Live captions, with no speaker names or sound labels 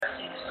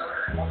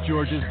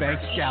George's Bank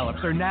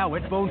scallops are now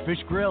at Bonefish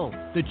Grill.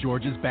 The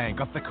George's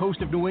Bank off the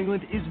coast of New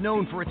England is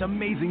known for its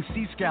amazing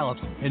sea scallops,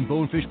 and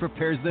Bonefish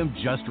prepares them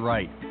just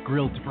right.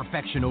 Grilled to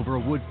perfection over a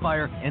wood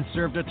fire and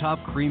served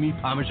atop creamy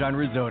Parmesan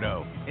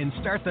risotto. And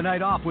start the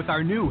night off with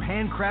our new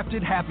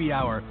handcrafted happy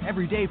hour,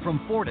 every day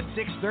from 4 to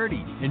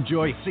 6:30.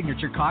 Enjoy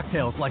signature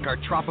cocktails like our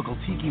tropical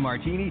tiki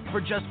martini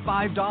for just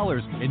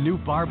 $5, and new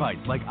bar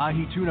bites like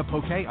ahi tuna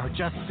poke are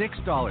just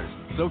 $6.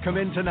 So come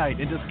in tonight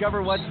and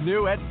discover what's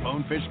new at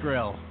Bonefish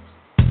Grill.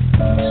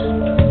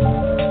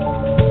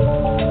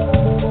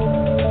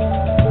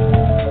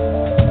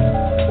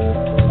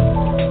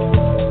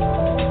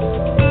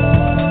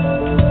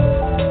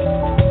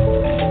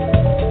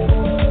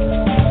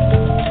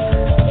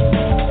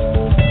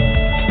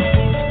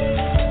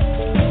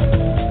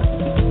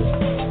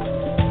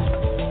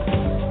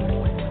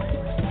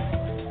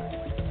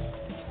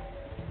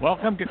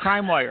 Welcome to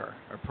Crime Wire,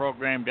 a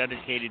program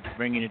dedicated to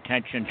bringing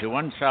attention to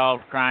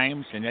unsolved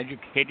crimes and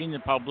educating the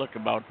public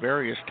about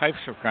various types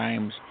of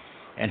crimes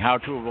and how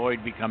to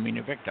avoid becoming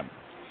a victim.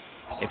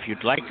 If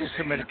you'd like to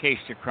submit a case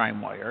to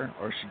Crime Wire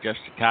or suggest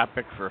a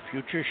topic for a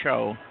future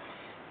show,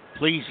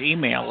 please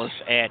email us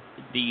at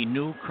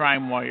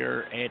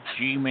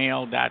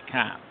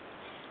thenewcrimewire@gmail.com.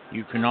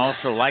 You can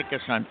also like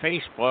us on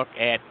Facebook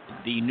at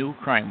The New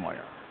Crime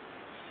Wire.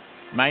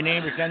 My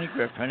name is Denny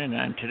Griffin, and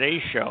on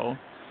today's show,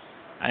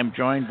 I'm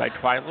joined by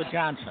Twyla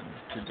Johnson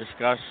to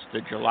discuss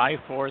the July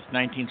 4th,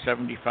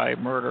 1975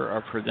 murder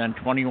of her then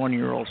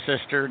 21-year-old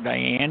sister,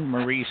 Diane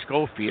Marie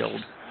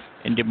Schofield,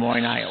 in Des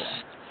Moines,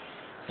 Iowa.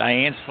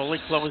 Diane's fully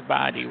clothed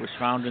body was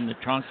found in the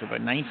trunk of a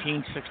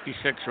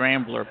 1966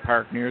 Rambler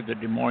parked near the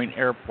Des Moines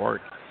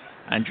airport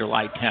on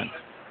July 10th.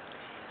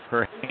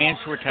 Her hands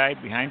were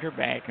tied behind her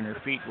back and her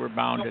feet were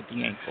bound at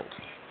the ankles.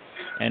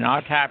 An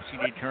autopsy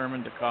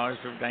determined the cause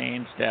of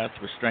Diane's death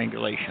was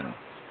strangulation.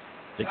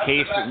 The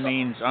case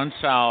remains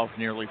unsolved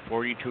nearly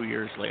 42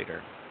 years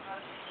later.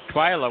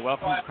 Twyla,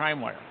 welcome to Crime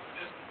Wire.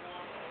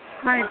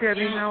 Hi,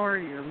 Debbie. How are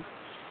you?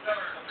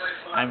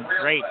 I'm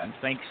great, and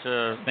thanks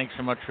so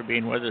much for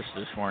being with us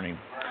this morning.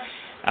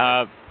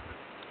 Tell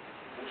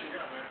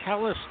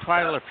us,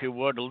 Twyla, if you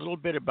would, a little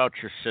bit about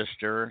your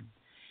sister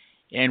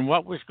and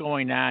what was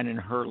going on in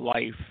her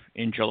life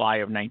in July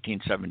of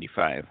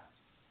 1975.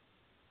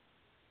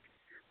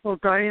 Well,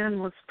 Diane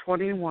was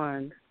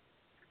 21.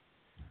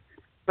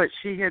 But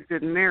she had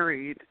been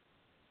married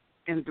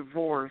and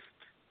divorced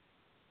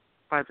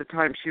by the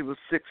time she was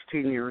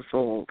 16 years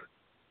old.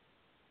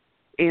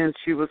 And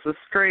she was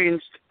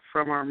estranged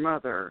from our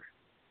mother.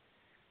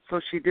 So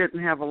she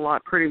didn't have a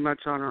lot pretty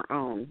much on her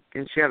own.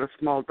 And she had a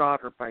small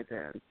daughter by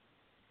then.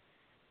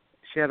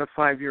 She had a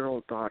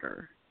 5-year-old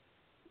daughter.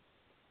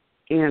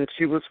 And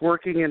she was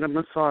working in a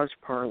massage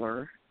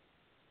parlor,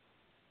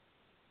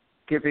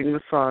 giving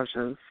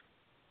massages.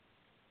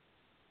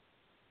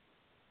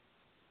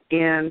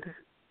 And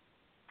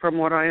from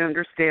what I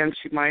understand,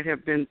 she might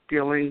have been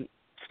dealing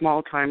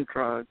small-time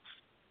drugs,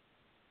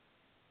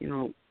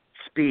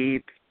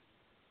 speed,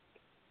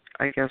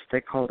 I guess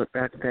they called it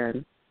back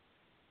then.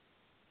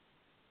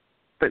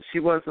 But she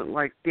wasn't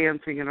like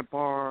dancing in a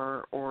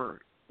bar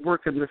or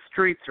working the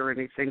streets or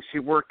anything. She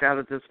worked out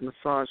of this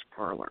massage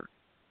parlor.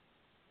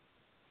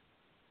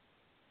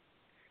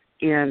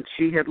 And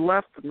she had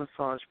left the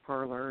massage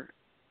parlor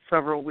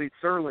several weeks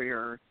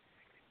earlier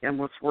and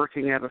was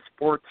working at a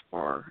sports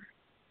bar,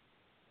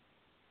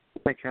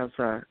 like as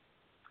a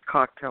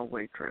cocktail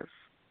waitress.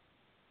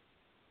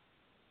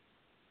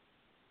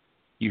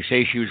 You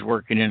say she was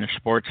working in a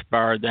sports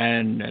bar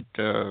then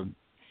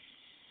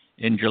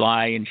in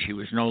July, and she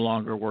was no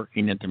longer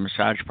working at the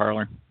massage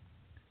parlor?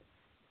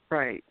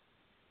 Right.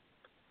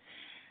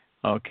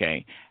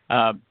 Okay.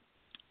 Now,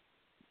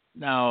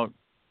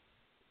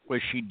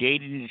 was she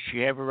dating? Did she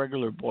have a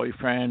regular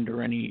boyfriend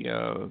or any,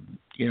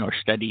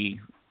 steady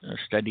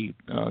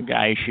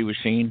guy she was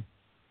seeing?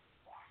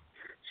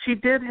 She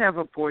did have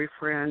a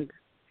boyfriend,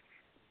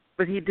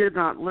 but he did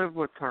not live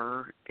with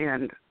her,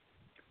 and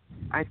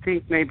I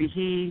think maybe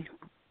he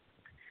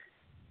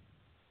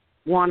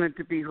wanted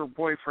to be her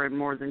boyfriend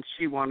more than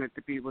she wanted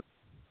to be with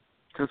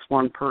just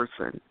one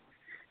person.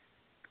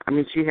 I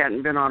mean, she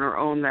hadn't been on her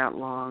own that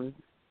long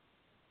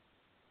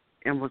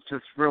and was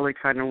just really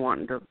kind of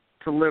wanting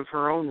to live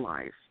her own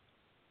life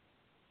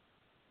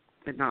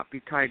and not be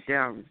tied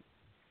down.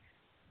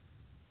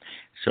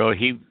 So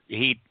he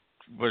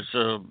was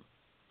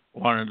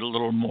wanted a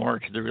little more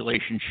to the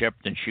relationship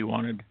than she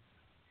wanted?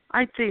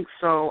 I think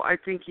so. I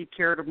think he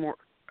cared more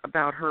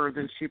about her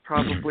than she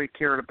probably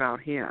cared about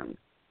him.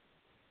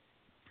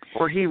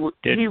 Or he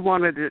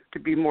wanted it to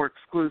be more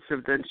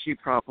exclusive than she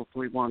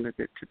probably wanted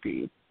it to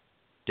be.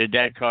 Did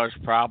that cause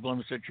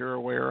problems that you're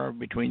aware of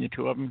between the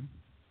two of them?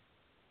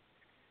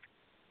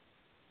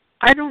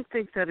 I don't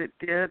think that it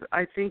did.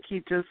 I think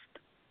he just,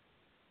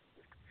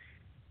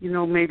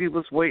 maybe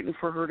was waiting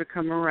for her to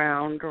come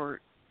around or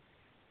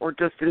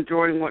just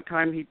enjoying what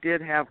time he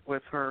did have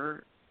with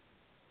her.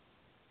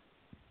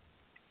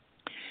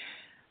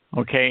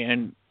 Okay,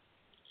 and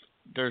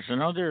there's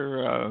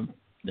another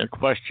the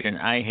question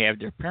I have,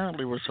 there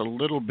apparently was a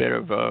little bit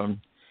of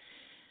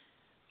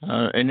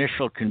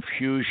initial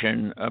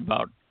confusion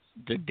about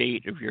the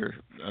date of your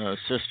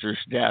sister's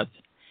death.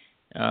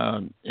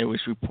 It was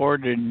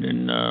reported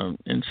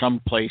in some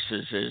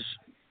places as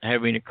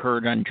having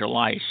occurred on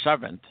July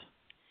 7th,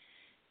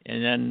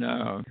 and then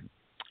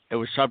it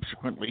was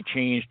subsequently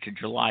changed to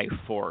July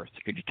 4th.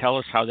 Could you tell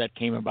us how that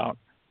came about?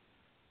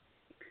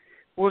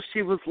 Well,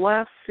 she was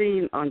last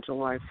seen on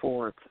July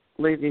 4th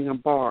leaving a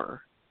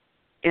bar,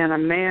 and a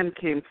man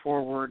came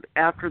forward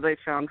after they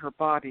found her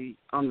body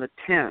on the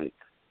 10th.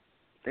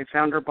 They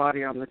found her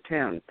body on the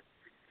 10th.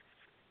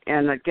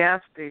 And a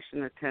gas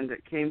station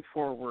attendant came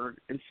forward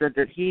and said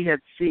that he had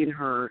seen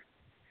her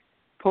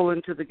pull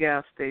into the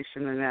gas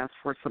station and ask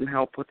for some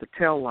help with the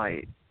tail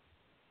light.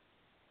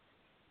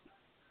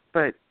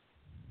 But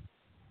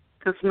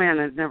this man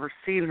had never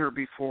seen her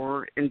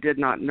before and did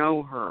not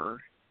know her.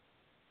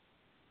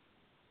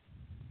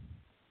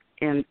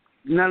 And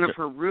none of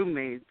her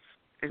roommates,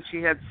 and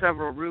she had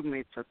several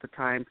roommates at the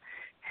time,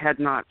 had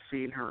not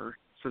seen her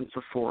since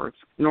the 4th,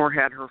 nor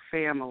had her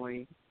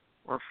family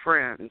or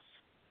friends.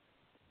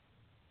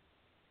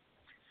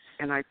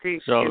 And I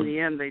think in the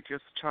end they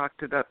just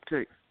chalked it up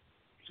to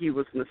he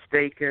was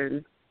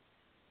mistaken,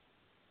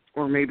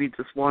 or maybe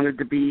just wanted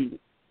to be,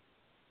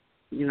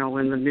 in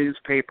the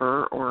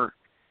newspaper, or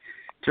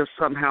just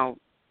somehow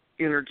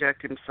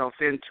interject himself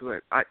into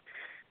it.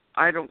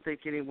 I don't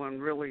think anyone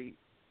really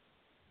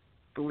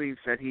believes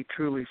that he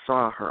truly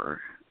saw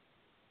her.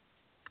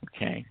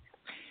 Okay.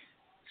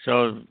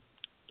 So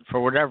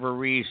for whatever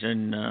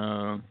reason,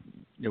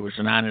 it was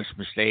an honest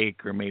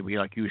mistake, or maybe,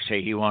 like you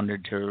say, he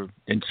wanted to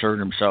insert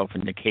himself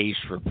in the case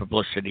for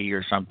publicity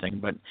or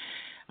something. But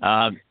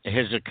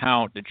his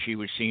account that she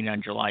was seen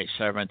on July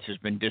 7th has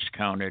been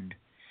discounted,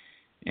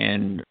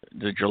 and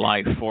the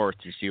July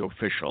 4th is the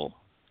official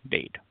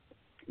date.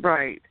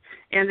 Right.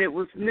 And it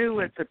was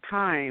new at the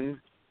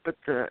time, but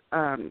the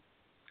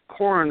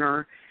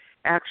coroner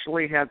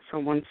actually had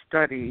someone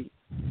study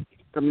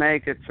the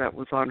maggots that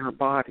was on her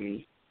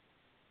body,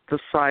 the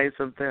size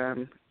of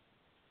them,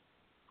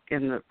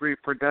 and the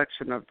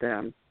reproduction of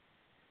them,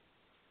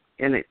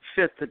 and it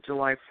fit the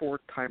July 4th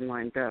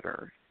timeline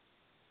better.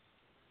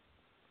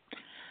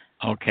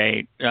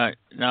 Okay.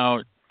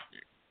 Now,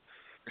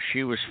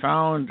 she was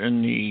found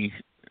in the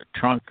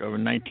trunk of a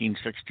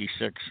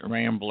 1966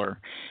 Rambler.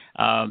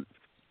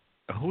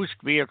 Whose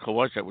vehicle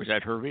was it? Was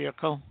that her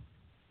vehicle?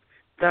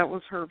 That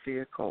was her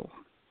vehicle.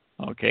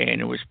 Okay, and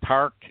it was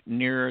parked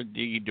near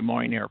the Des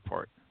Moines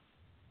airport.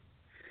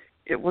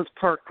 It was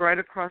parked right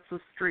across the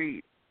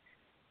street,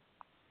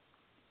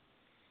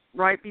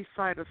 right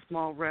beside a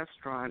small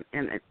restaurant,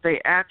 and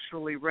they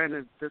actually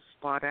rented this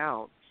spot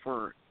out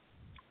for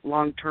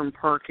long-term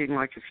parking,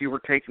 like if you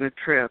were taking a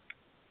trip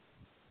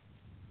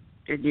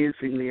and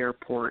using the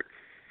airport,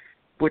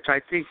 which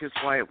I think is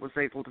why it was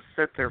able to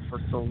sit there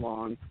for so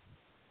long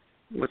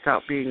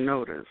without being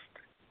noticed.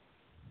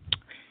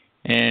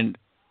 And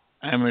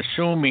I'm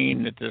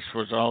assuming that this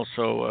was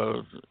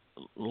also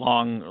a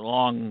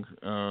long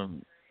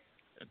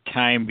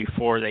time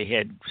before they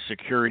had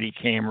security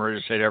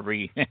cameras at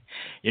every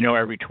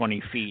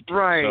 20 feet.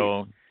 Right.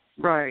 So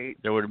right.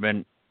 There would have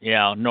been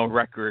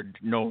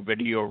no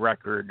video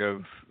record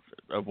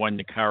of when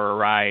the car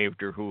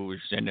arrived or who was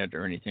in it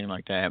or anything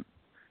like that.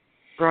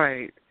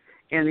 Right.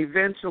 And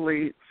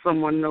eventually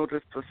someone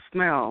noticed a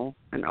smell,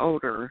 an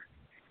odor,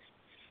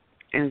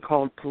 and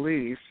called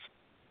police.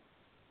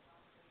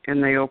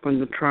 And they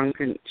opened the trunk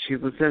and she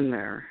was in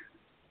there.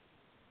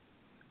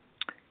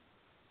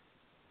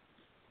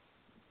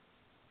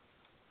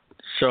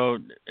 So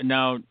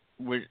now,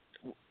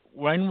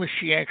 when was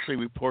she actually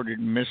reported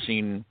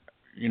missing,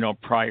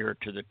 prior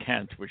to the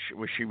 10th?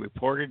 Was she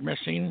reported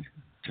missing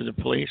to the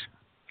police?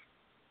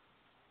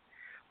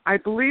 I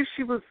believe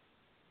she was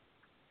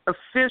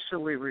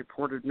officially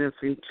reported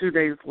missing 2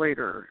 days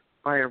later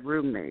by a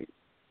roommate.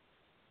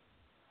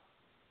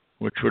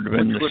 Which would have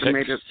been the 6th?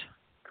 Made it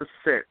the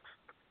 6th.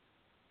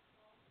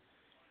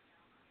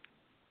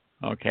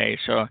 Okay,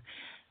 so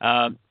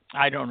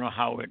I don't know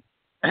how it,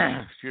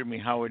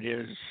 how it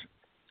is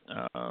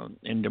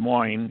in Des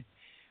Moines,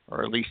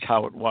 or at least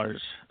how it was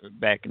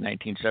back in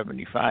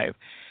 1975.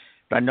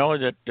 But I know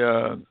that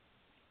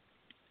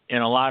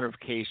in a lot of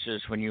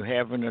cases, when you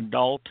have an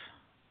adult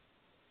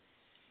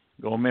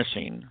go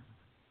missing,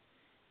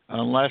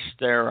 unless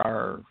there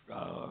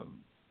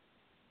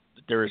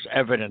is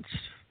evidence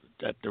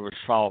that there was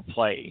foul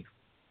play,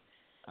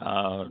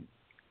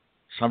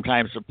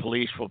 sometimes the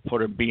police will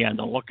put a be on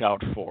the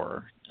lookout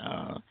for.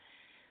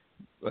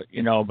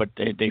 But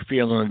they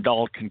feel an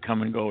adult can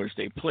come and go as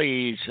they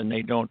please, and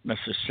they don't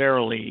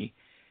necessarily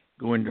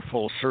go into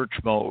full search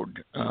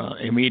mode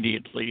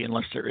immediately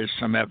unless there is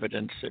some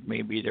evidence that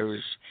maybe there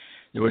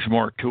was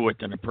more to it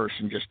than a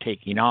person just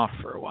taking off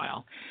for a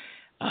while.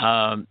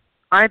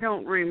 I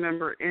don't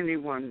remember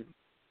anyone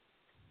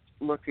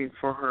looking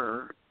for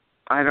her.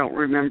 I don't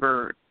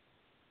remember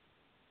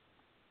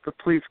the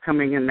police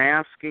coming and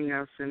asking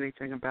us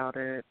anything about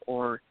it,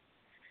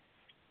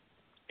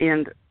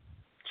 and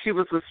she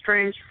was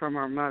estranged from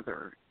our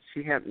mother.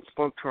 She hadn't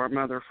spoke to our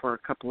mother for a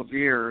couple of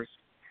years.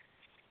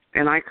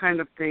 And I kind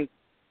of think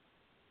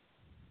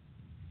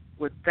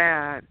with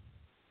that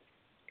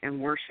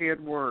and where she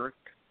had worked,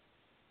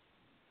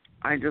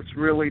 I just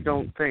really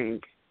don't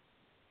think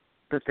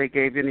that they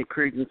gave any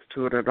credence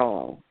to it at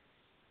all.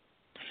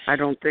 I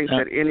don't think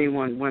that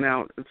anyone went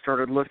out and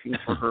started looking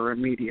for her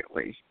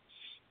immediately.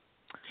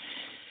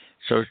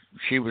 So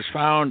she was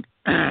found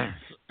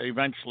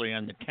eventually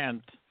on the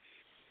 10th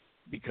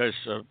because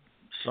of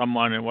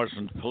someone, it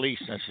wasn't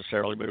police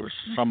necessarily, but it was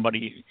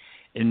somebody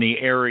in the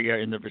area,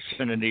 in the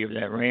vicinity of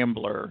that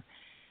Rambler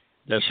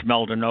that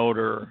smelled an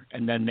odor,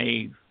 and then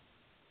they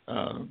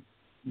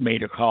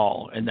made a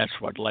call, and that's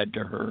what led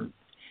to her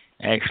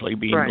actually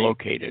being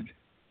located.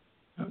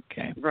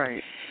 Okay.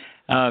 Right.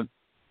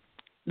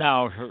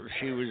 Now,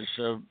 she was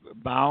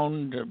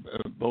bound,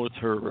 both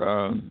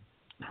her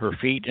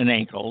feet and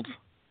ankles.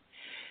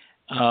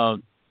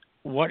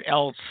 What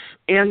else?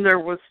 And there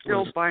was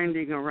still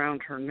binding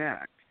around her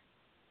neck.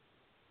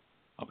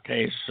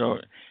 Okay, so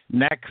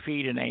neck,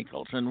 feet, and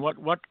ankles. And what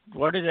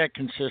did that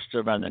consist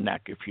of on the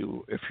neck, if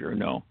you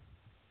know?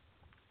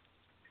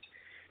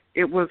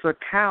 It was a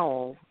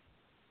towel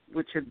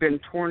which had been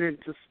torn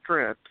into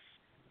strips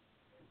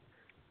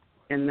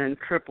and then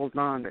triple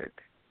knotted,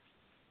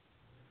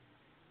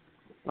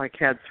 like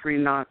had 3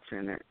 knots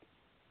in it.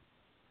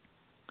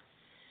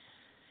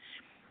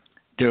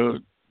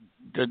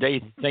 Did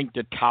they think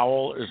the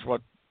towel is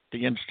what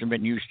the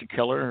instrument used to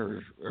kill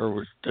her, or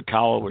was the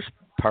towel was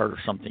part of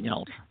something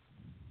else?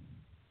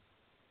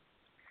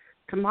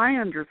 To my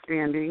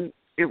understanding,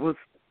 it was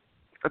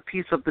a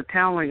piece of the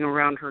toweling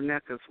around her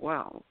neck as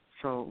well.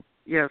 So,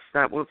 yes,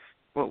 that was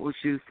what was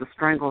used to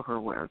strangle her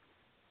with.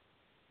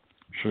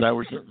 So that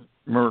was a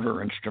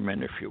murder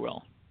instrument, if you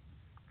will.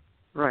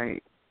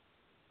 Right.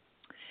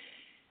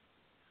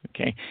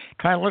 Okay.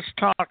 Kyle, let's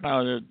talk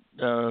now.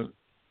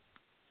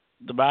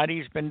 The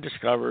body's been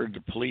discovered.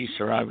 The police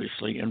are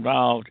obviously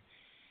involved.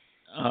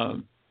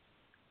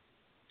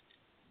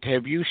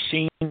 Have you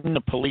seen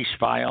the police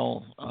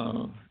file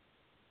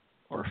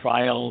or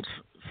files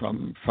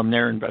from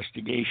their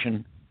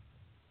investigation?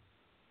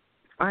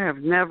 I have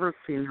never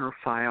seen her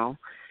file.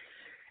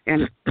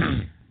 And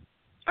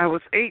I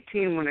was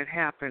 18 when it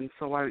happened,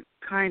 so I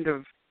kind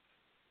of,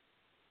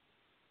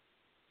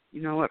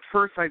 at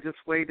first I just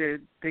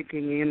waited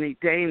thinking any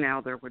day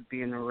now there would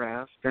be an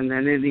arrest, and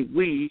then any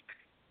week,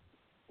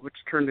 which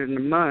turned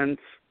into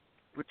months,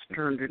 which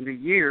turned into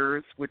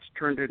years, which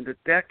turned into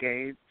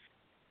decades.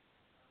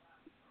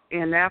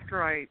 And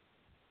after I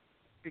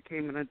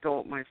became an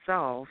adult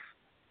myself,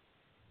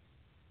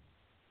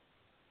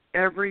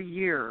 every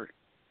year,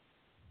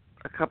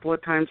 a couple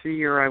of times a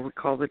year, I would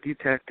call the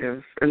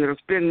detectives, and there's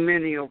been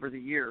many over the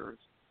years.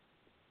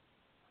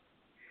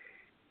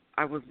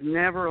 I was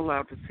never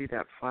allowed to see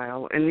that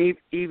file, and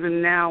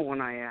even now when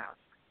I ask,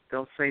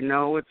 they'll say,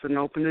 no, it's an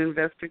open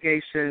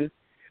investigation.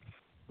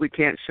 We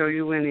can't show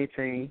you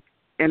anything.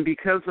 And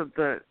because of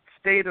the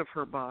state of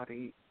her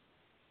body,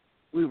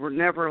 we were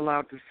never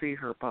allowed to see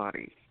her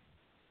body.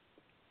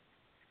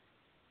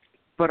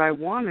 But I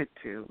wanted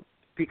to,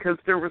 because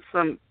there was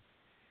some,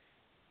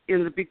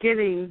 in the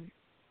beginning,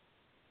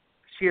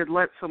 she had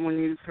let someone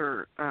use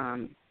her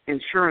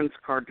insurance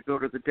card to go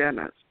to the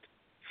dentist.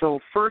 So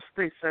first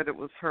they said it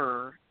was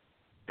her,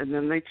 and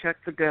then they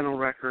checked the dental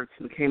records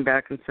and came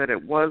back and said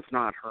it was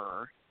not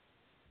her.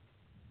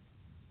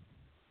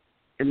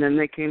 And then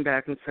they came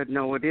back and said,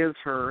 no, it is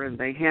her, and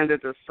they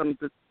handed us some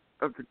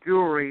of the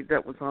jewelry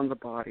that was on the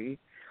body,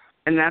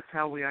 and that's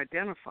how we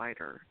identified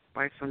her,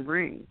 by some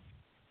rings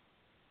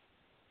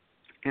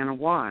and a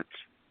watch.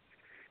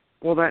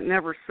 Well, that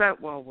never sat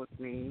well with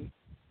me.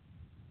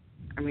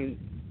 I mean,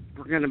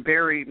 we're going to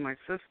bury my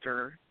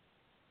sister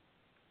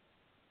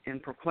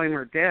and proclaim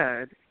her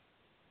dead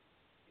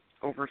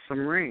over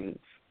some rings.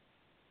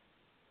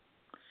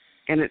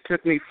 And it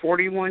took me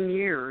 41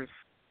 years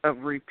of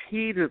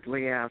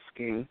repeatedly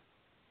asking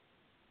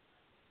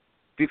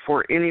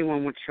before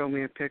anyone would show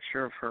me a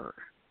picture of her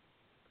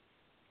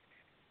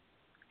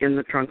in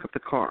the trunk of the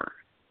car.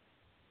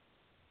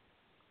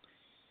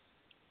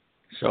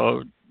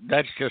 So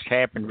that's just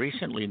happened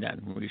recently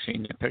then, we've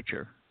seen the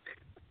picture.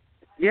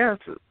 Yes,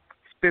 it's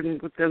been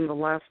within the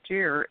last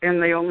year,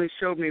 and they only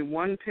showed me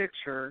one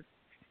picture,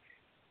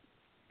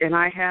 and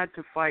I had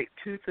to fight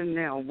tooth and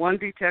nail. One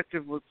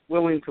detective was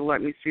willing to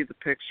let me see the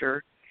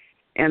picture,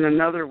 and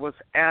another was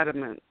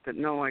adamant that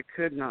no, I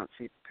could not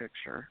see the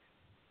picture.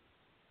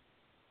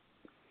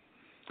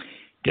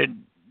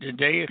 Did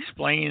they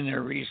explain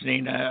their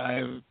reasoning?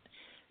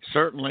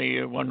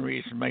 Certainly one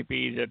reason might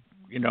be that,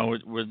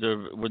 with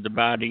the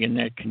body in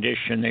that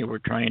condition, they were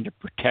trying to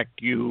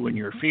protect you and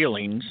your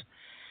feelings.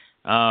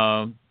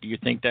 Do you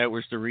think that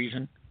was the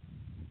reason?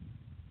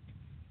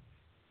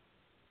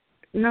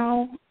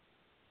 No,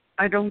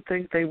 I don't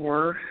think they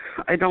were.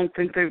 I don't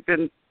think they've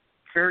been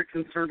very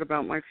concerned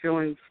about my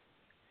feelings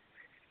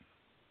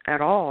at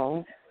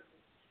all.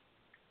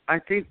 I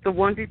think the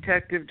one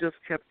detective just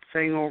kept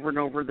saying over and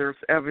over, there's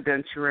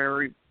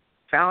evidentiary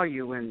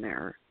value in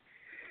there.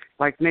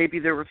 Like maybe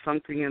there was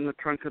something in the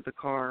trunk of the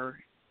car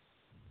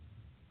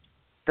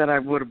that I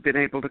would have been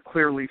able to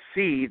clearly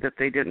see that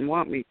they didn't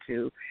want me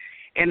to.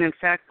 And in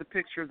fact, the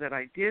picture that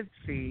I did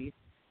see,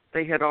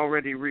 they had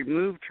already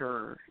removed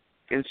her,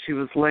 and she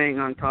was laying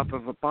on top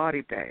of a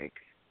body bag.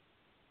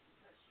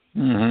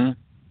 Mm-hmm.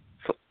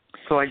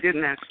 So I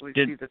didn't actually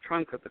see the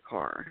trunk of the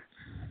car.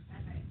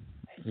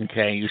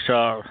 Okay, you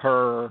saw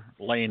her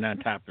laying on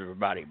top of a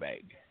body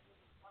bag.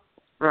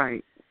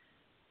 Right.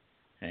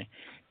 Okay.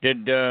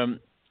 Did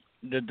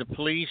the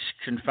police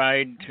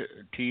confide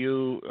to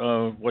you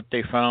what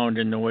they found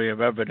in the way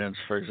of evidence?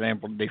 For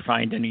example, did they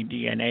find any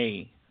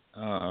DNA,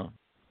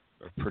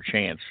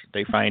 perchance?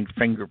 They find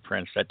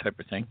fingerprints, that type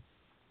of thing?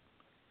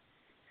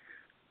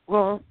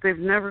 Well, they've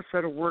never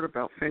said a word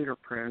about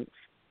fingerprints.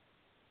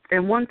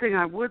 And one thing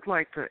I would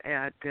like to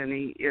add,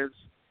 Denny, is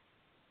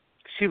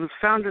she was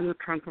found in the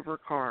trunk of her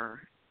car.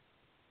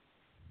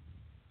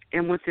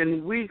 And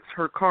within weeks,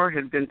 her car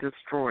had been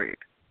destroyed.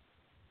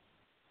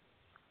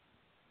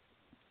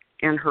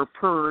 And her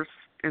purse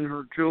and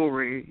her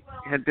jewelry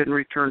had been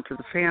returned to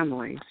the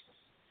family.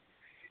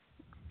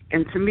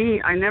 And to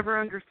me, I never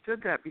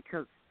understood that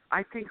because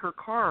I think her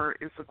car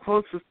is the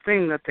closest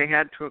thing that they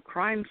had to a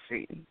crime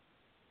scene.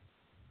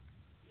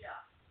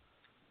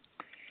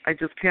 I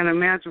just can't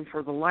imagine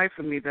for the life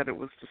of me that it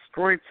was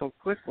destroyed so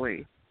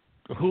quickly.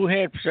 Who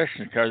had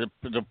possession of the car?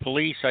 The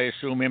police, I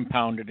assume,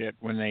 impounded it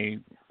when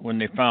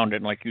they found it.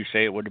 And like you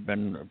say, it would have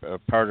been a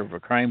part of a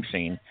crime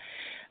scene.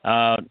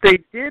 They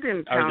did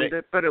impound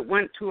it, but it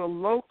went to a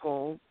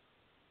local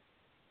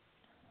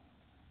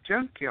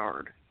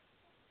junkyard.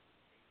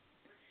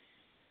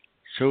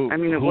 So I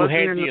mean, it who wasn't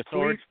had in the the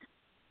authority?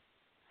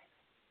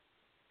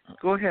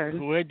 Go ahead.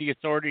 Who had the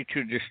authority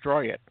to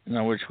destroy it? In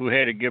other words, who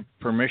had to give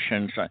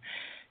permission? So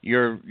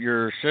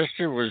your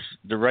sister was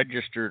the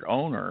registered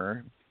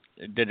owner.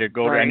 Did it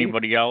go to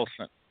anybody else?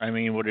 I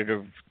mean, would it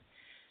have,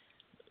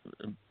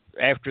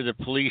 after the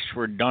police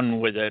were done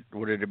with it,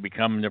 would it have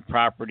become the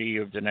property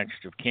of the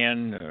next of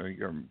kin, or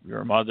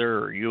your mother,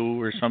 or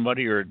you, or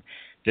somebody, or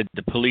did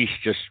the police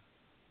just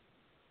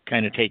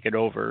kind of take it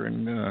over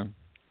and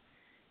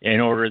in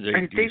order the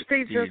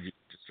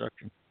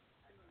destruction?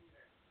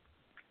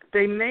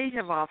 They may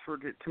have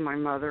offered it to my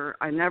mother.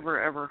 I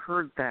never ever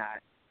heard that,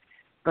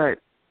 but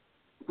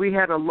we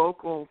had a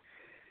local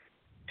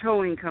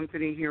towing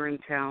company here in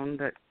town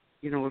that,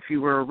 you know, if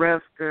you were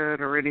arrested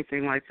or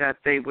anything like that,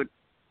 they would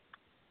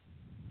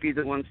be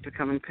the ones to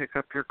come and pick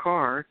up your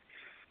car.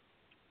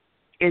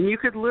 And you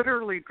could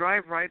literally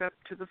drive right up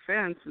to the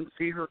fence and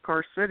see her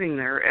car sitting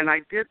there. And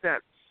I did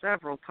that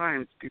several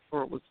times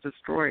before it was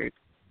destroyed.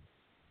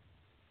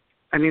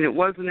 I mean, it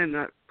wasn't in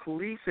a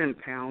police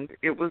impound.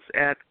 It was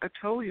at a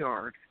tow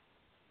yard.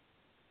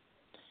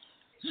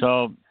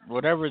 So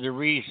whatever the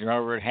reason,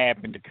 however it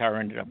happened, the car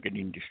ended up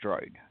getting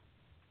destroyed.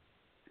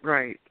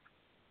 Right.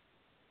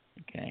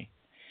 Okay.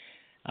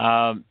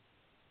 How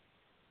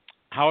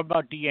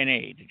about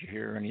DNA? Did you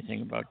hear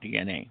anything about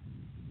DNA?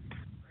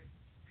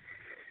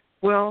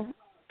 Well,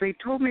 they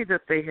told me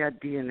that they had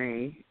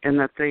DNA and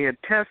that they had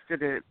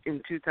tested it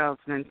in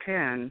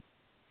 2010,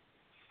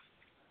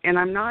 and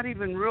I'm not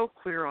even real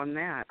clear on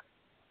that.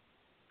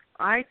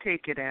 I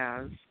take it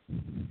as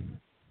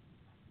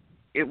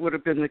it would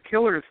have been the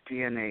killer's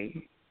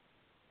DNA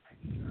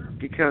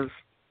because,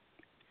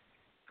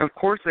 of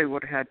course, they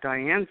would have had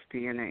Diane's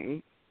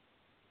DNA.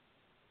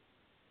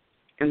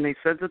 And they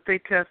said that they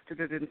tested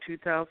it in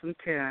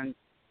 2010,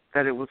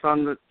 that it was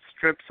on the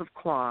strips of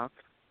cloth.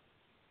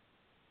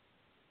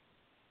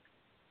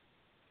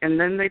 And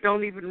then they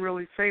don't even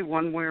really say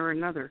one way or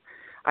another.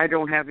 I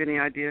don't have any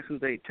idea who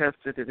they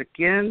tested it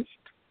against,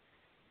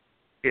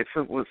 if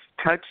it was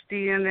touch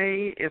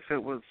DNA, if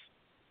it was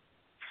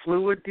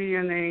fluid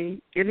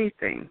DNA,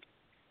 anything.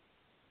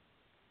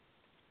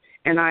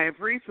 And I have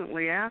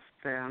recently asked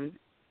them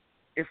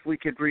if we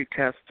could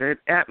retest it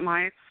at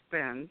my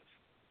expense,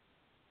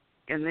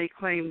 and they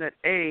claim that,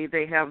 A,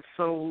 they have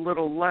so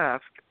little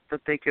left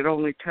that they could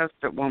only test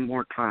it one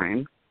more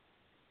time,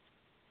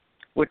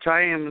 which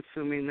I am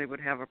assuming they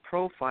would have a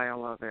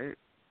profile of it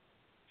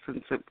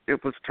since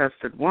it was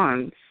tested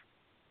once.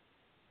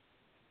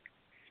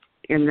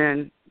 And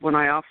then when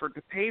I offered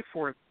to pay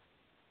for it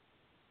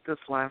this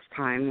last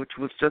time, which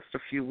was just a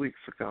few weeks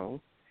ago,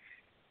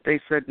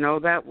 they said, no,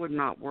 that would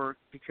not work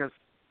because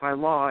by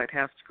law it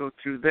has to go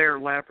through their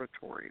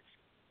laboratories.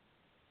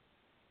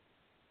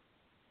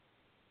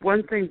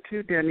 One thing,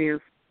 too, Denny,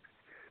 is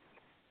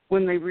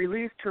when they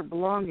released her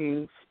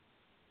belongings,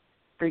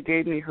 they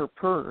gave me her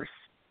purse,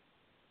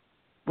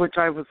 which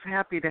I was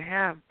happy to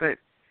have, but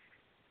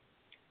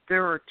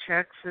there are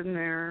checks in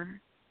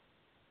there,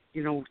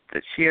 you know,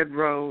 that she had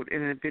wrote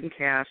and had been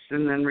cashed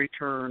and then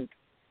returned.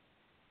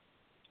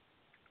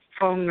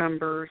 Phone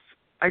numbers.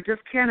 I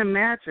just can't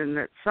imagine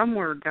that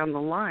somewhere down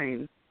the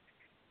line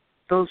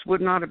those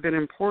would not have been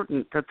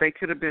important, that they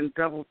could have been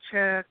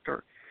double-checked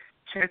or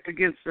checked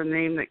against the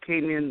name that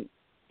came in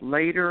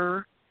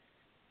later.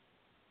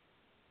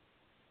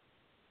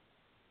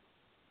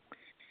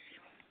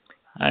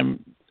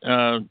 I'm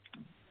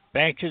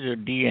back to the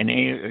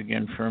DNA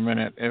again for a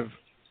minute. If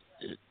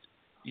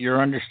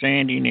your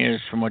understanding is,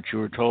 from what you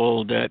were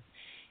told, that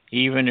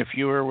even if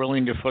you were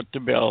willing to foot the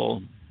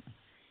bill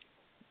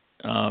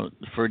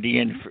for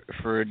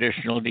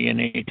additional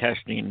DNA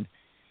testing,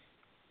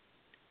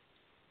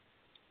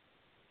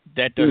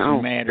 that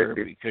doesn't matter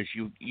because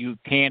you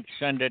can't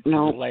send it to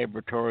the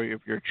laboratory of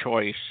your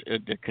choice.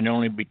 It can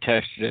only be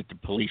tested at the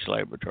police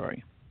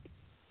laboratory.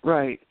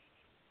 Right.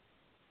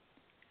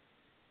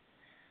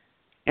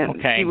 And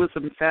okay. He was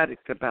emphatic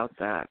about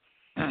that.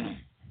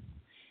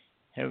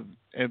 Have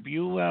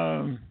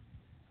you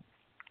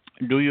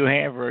do you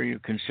have, or are you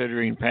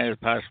considering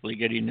possibly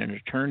getting an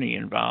attorney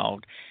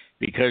involved?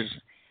 Because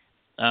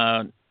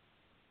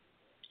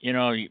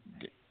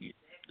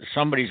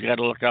somebody's got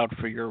to look out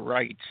for your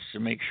rights to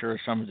make sure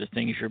some of the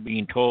things you're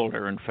being told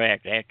are in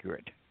fact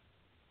accurate.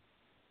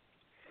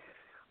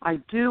 I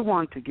do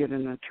want to get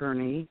an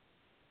attorney.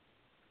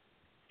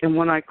 And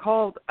when I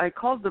called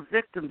the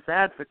victim's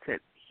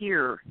advocate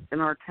here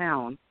in our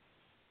town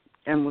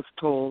and was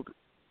told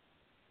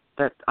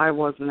that I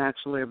wasn't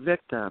actually a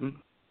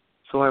victim,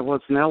 so I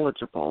wasn't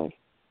eligible.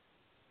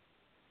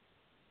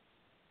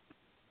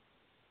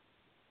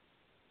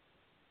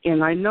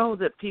 And I know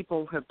that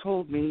people have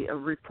told me, a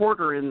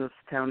reporter in this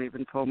town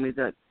even told me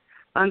that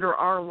under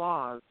our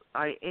laws,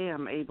 I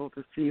am able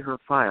to see her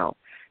file.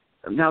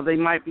 Now, they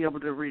might be able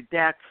to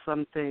redact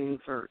some things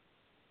or,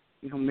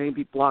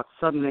 maybe block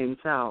some names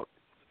out,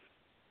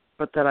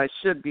 but that I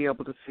should be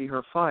able to see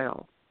her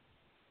file.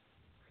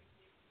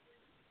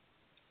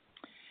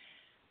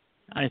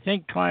 I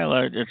think,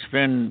 Twyla, it's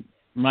been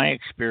my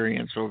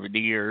experience over the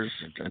years,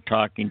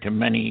 talking to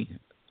many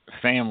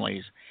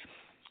families,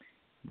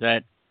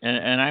 that,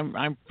 and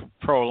I'm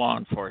pro law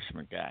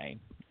enforcement guy,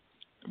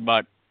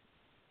 but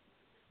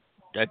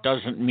that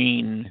doesn't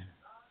mean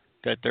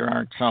that there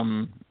aren't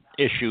some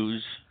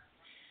issues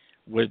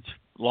with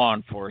law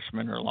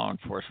enforcement or law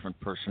enforcement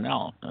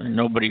personnel.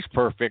 Nobody's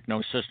perfect.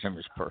 No system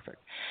is perfect.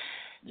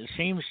 It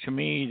seems to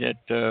me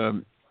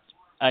that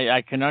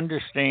I can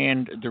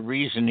understand the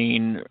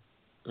reasoning,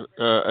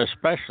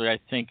 especially I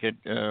think at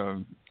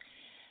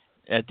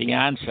the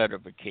onset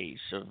of a case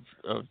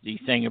of the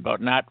thing about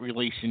not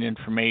releasing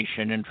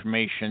information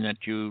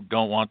that you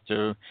don't want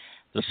the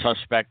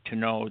suspect to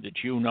know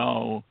that you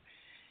know,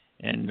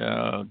 and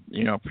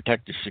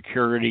protect the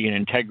security and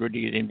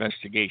integrity of the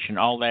investigation.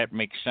 All that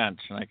makes sense,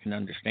 and I can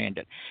understand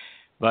it.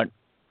 But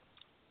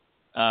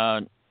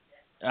on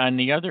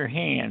the other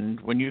hand,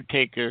 when you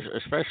take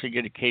especially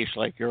get a case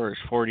like yours,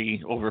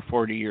 over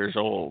 40 years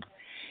old,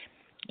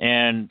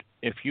 and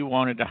if you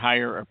wanted to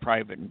hire a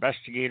private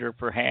investigator,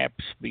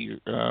 perhaps to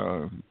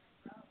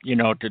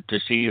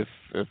see if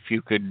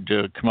you could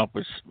come up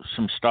with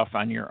some stuff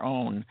on your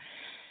own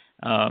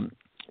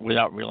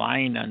without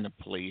relying on the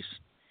police.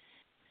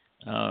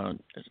 To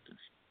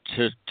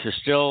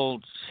still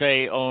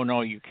say, oh,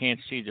 no, you can't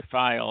see the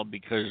file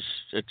because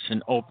it's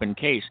an open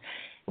case.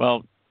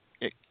 Well,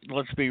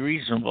 let's be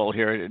reasonable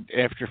here.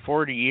 After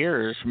 40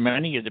 years,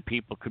 many of the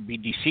people could be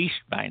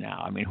deceased by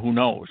now. I mean, who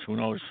knows? Who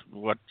knows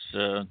what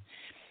the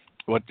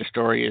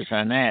story is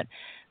on that?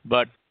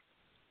 But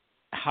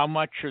how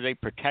much are they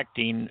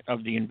protecting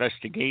of the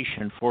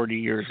investigation 40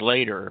 years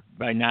later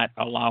by not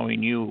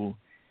allowing you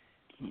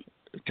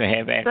to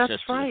have access to the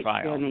file? That's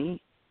right,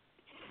 Denny.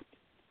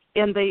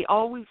 And they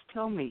always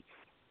tell me,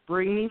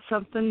 bring me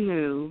something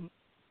new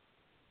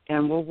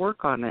and we'll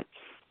work on it.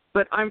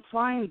 But I'm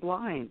flying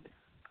blind.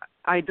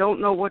 I don't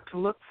know what to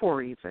look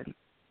for even.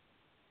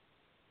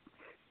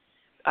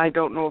 I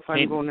don't know if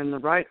I'm going in the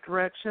right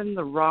direction,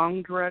 the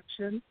wrong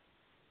direction.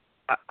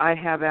 I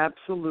have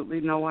absolutely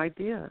no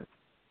idea.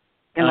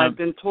 And I've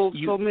been told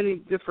so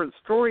many different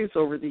stories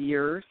over the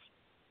years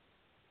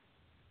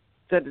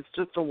that it's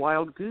just a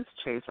wild goose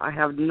chase. I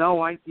have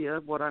no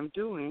idea what I'm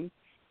doing.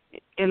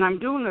 And I'm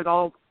doing it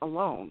all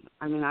alone.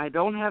 I mean, I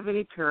don't have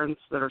any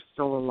parents that are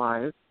still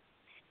alive.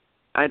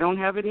 I don't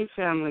have any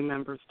family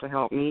members to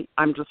help me.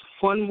 I'm just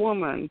one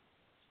woman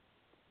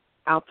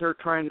out there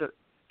trying to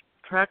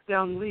track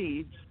down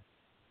leads,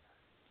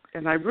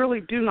 and I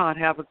really do not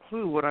have a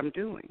clue what I'm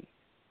doing.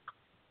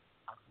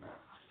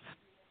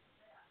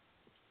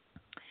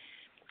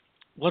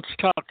 Let's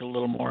talk a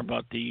little more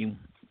about the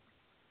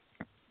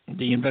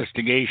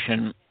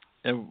investigation.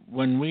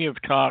 When we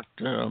have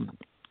talked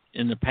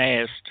in the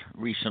past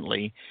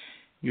recently,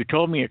 you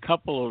told me a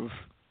couple of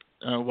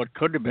what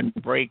could have been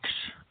breaks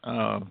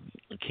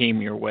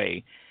came your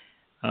way.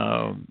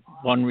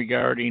 One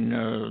regarding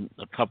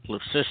a couple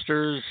of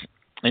sisters,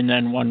 and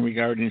then one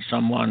regarding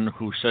someone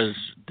who says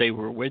they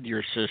were with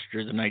your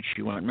sister the night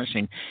she went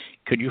missing.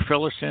 Could you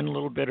fill us in a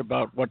little bit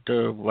about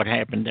what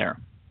happened there?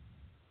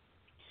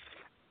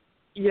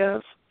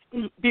 Yes.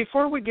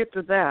 Before we get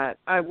to that,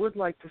 I would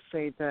like to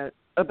say that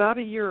about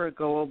a year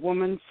ago, a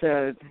woman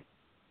said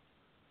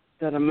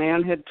that a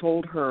man had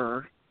told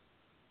her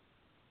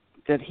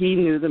that he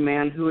knew the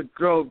man who had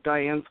drove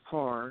Diane's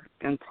car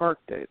and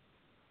parked it.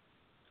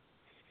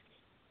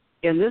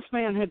 And this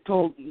man had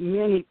told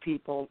many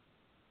people,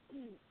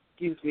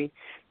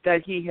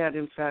 that he had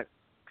in fact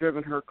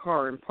driven her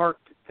car and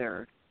parked it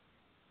there.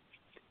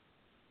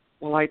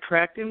 Well, I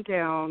tracked him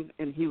down,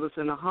 and he was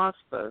in a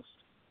hospice.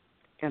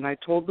 And I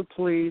told the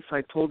police,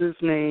 I told his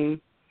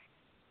name,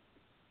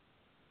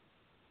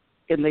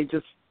 and they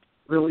just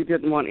really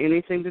didn't want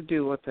anything to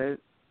do with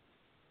it.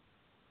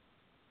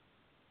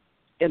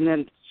 And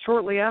then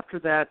shortly after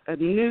that, a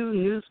new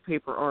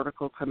newspaper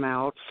article came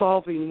out,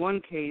 solving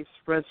one case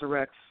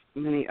resurrects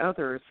many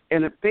others.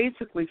 And it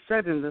basically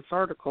said in this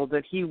article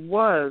that he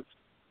was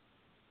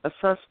a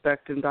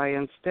suspect in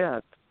Diane's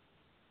death,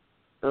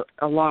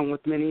 along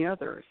with many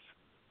others.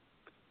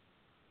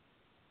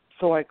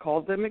 So I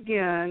called them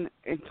again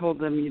and told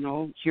them, you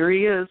know, here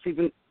he is.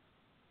 Even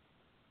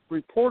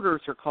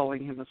reporters are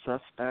calling him a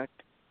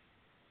suspect.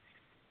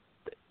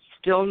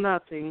 Still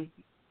nothing.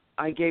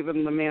 I gave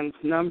him the man's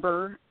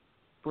number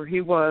where he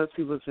was.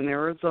 He was in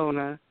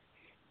Arizona.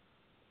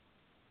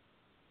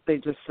 They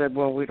just said,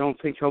 well, we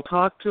don't think he'll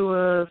talk to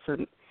us.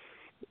 And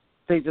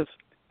they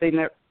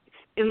never,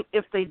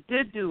 if they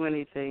did do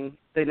anything,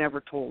 they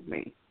never told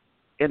me.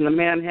 And the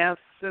man has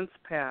since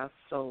passed,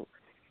 so,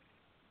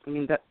 I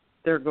mean,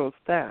 there goes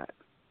that.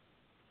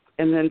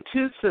 And then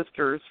two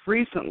sisters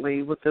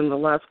recently, within the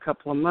last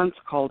couple of months,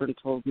 called and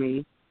told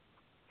me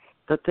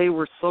that they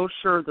were so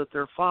sure that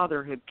their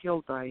father had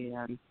killed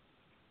Diane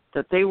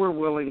that they were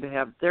willing to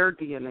have their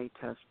DNA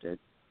tested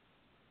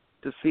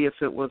to see if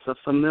it was a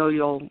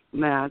familial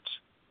match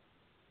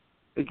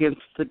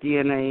against the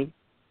DNA.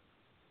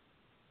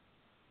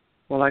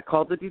 Well, I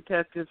called the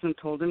detectives and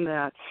told them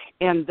that,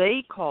 and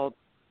they called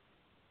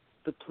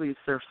the police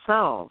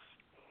themselves,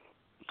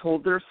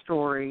 told their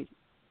story,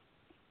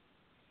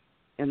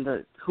 and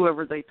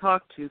whoever they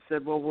talked to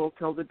said, well, we'll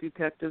tell the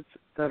detectives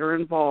that are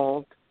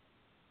involved,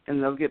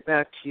 and they'll get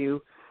back to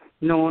you.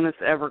 No one has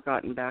ever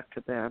gotten back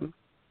to them.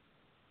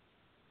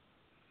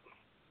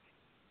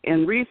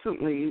 And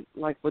recently,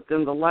 like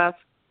within the last,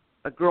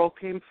 a girl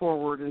came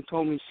forward and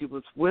told me she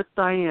was with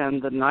Diane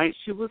the night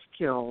she was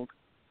killed,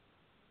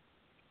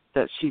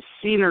 that she's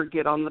seen her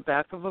get on the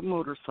back of a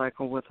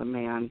motorcycle with a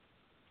man,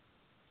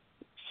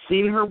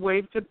 seen her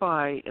wave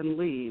goodbye and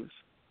leave.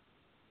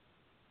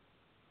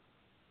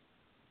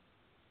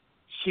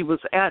 She was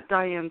at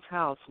Diane's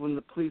house when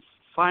the police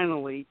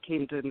finally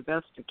came to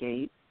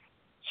investigate.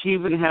 She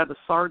even had a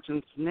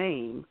sergeant's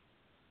name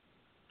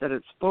that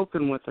had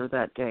spoken with her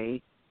that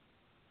day.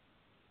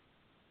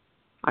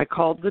 I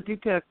called the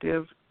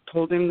detective,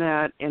 told him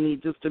that, and he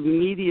just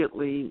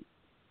immediately,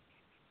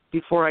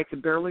 before I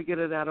could barely get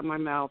it out of my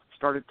mouth,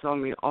 started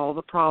telling me all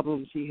the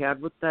problems he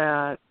had with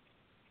that,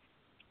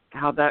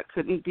 how that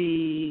couldn't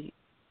be,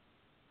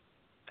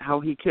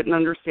 how he couldn't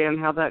understand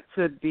how that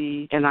could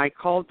be. And I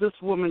called this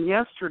woman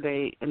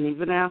yesterday and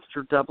even asked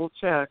her,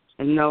 double-checked,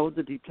 and no,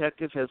 the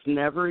detective has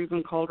never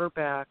even called her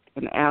back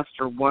and asked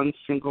her one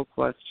single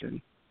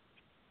question.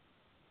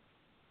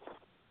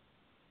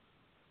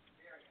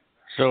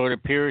 So it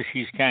appears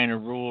she's kind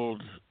of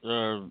ruled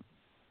the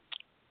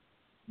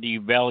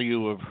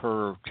value of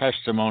her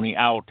testimony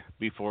out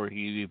before he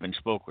even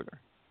spoke with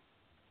her.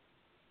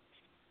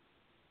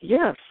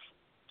 Yes,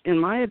 in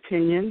my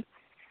opinion.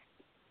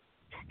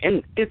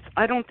 And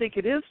I don't think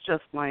it is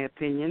just my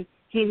opinion.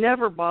 He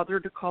never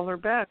bothered to call her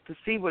back to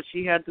see what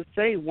she had to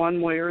say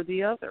one way or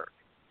the other.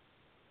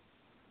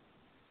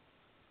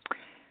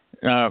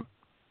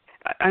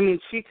 I mean,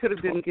 she could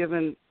have been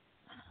given,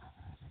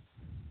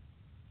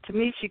 to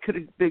me, she could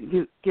have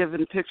been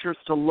given pictures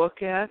to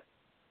look at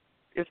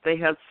if they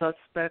had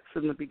suspects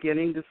in the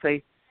beginning to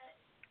say,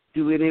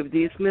 do any of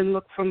these men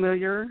look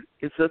familiar?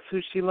 Is this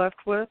who she left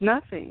with?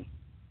 Nothing.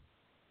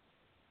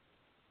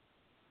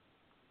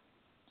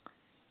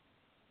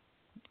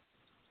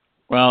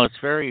 Well, it's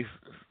very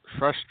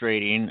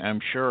frustrating, I'm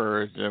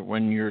sure, that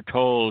when you're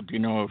told, you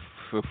know,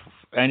 if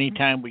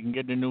anytime we can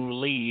get a new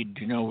lead,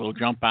 you know, we'll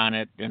jump on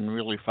it and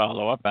really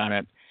follow up on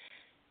it.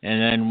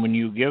 And then when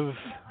you give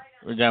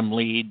them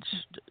leads,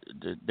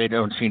 they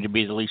don't seem to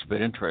be the least bit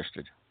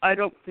interested. I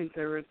don't think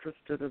they're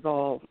interested at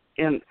all.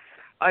 And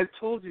I've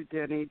told you,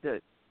 Denny,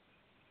 that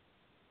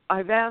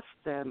I've asked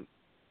them,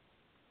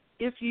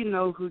 if you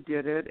know who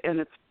did it, and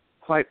it's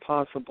quite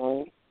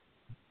possible,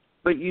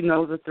 but you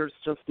know that there's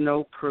just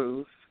no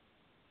proof,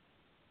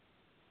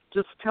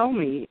 just tell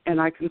me and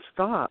I can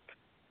stop.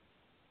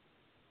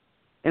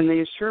 And they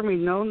assure me,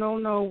 no,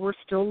 we're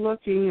still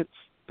looking. It's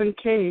been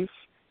case.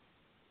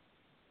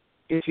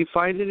 If you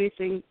find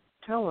anything,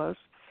 tell us.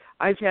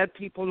 I've had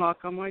people knock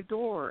on my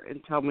door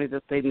and tell me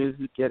that they knew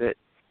who did it.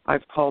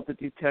 I've called the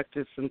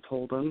detectives and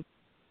told them,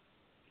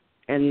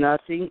 and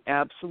nothing,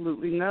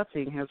 absolutely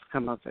nothing has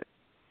come of it.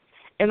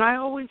 And I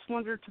always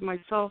wondered to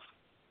myself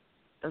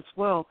as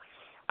well,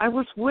 I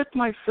was with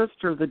my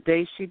sister the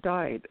day she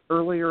died,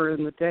 earlier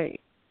in the day.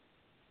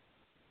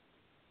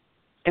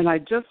 And I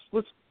just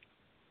was,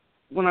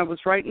 when I was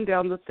writing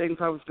down the things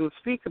I was going to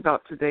speak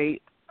about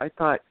today, I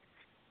thought,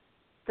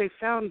 they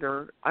found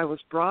her, I was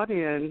brought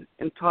in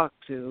and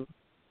talked to,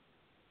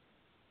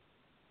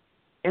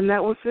 and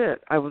that was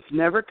it. I was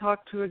never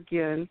talked to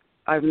again.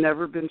 I've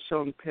never been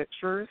shown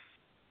pictures.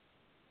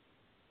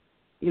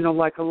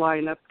 like a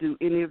lineup. Do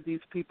any of these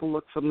people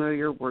look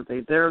familiar? Were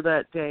they there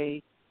that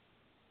day?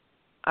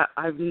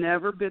 I've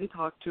never been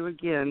talked to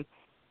again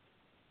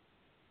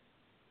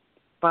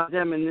by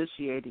them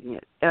initiating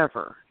it,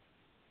 ever.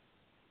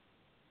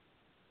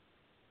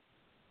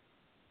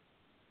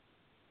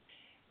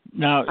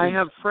 Now, I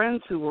have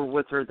friends who were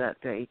with her that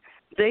day.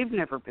 They've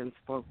never been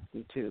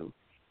spoken to.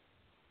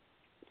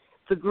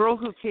 The girl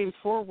who came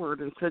forward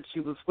and said she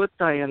was with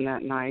Diane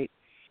that night,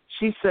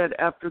 she said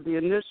after the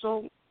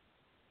initial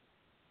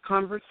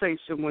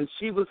conversation when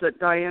she was at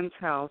Diane's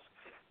house,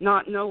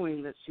 not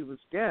knowing that she was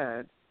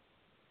dead,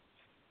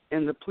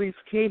 and the police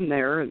came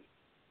there and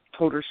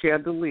told her she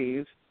had to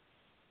leave,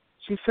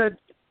 she said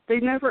they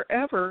never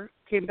ever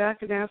came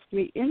back and asked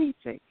me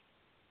anything.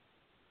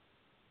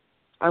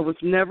 I was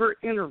never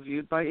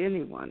interviewed by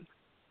anyone.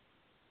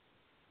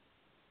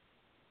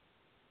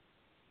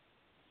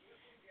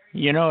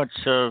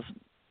 It's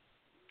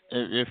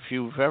if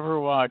you've ever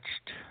watched,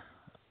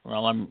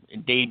 well, I'm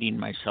dating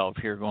myself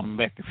here, going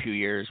back a few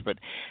years, but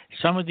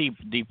some of the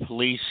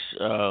police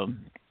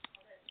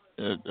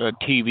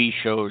TV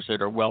shows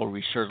that are well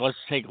researched. Let's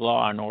take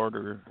Law and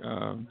Order,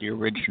 the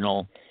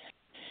original,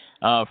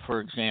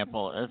 for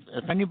example.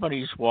 If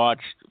anybody's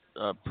watched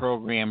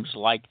programs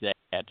like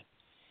that,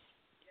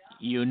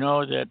 you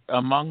know that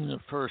among the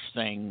first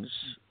things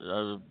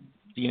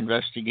the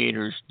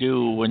investigators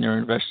do when they're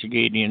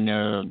investigating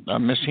a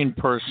missing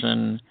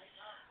person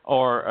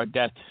or a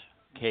death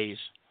case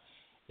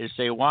is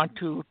they want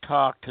to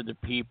talk to the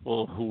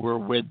people who were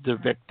with the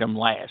victim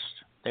last.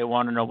 They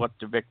want to know what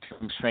the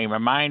victim's frame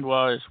of mind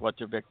was, what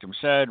the victim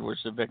said. Was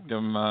the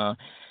victim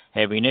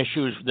having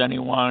issues with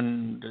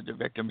anyone? Did the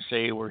victim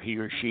say where he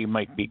or she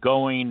might be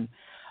going?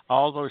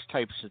 All those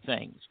types of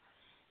things.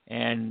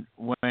 And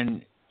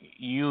when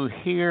you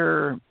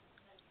hear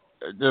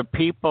the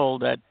people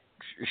that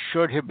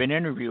should have been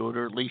interviewed,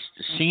 or at least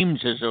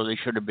seems as though they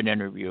should have been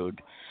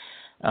interviewed,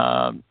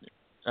 and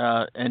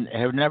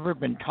have never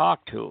been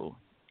talked to,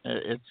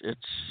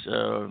 it's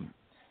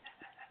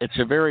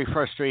a very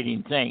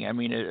frustrating thing. I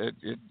mean,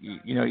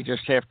 you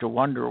just have to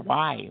wonder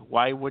why.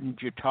 Why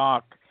wouldn't you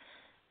talk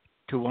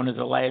to one of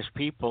the last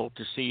people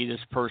to see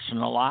this person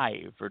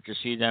alive, or to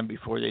see them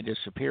before they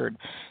disappeared?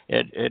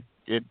 I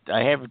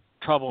have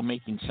trouble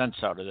making sense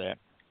out of that.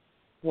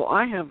 Well,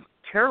 I have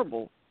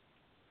terrible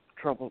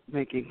trouble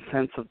making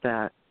sense of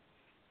that.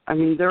 I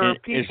mean, there are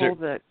people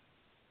that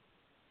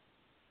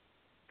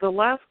the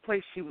last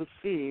place she was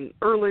seen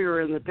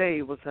earlier in the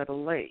day was at a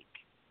lake.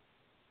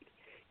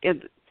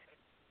 And,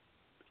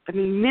 I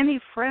mean, many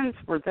friends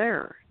were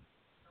there.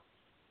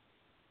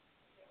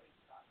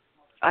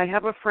 I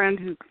have a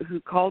friend who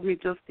called me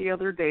just the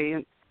other day,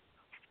 and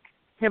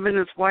him and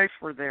his wife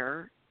were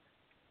there,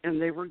 and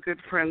they were good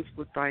friends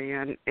with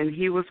Diane, and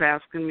he was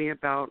asking me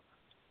about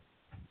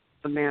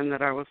the man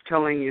that I was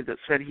telling you that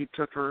said he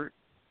took her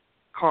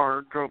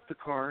car, drove the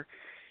car,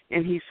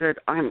 and he said,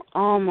 I'm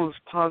almost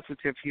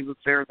positive he was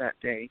there that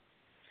day.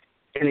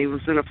 And he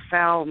was in a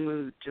foul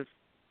mood, just,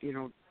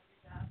 you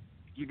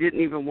didn't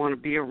even want to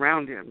be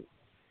around him.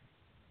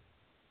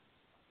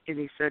 And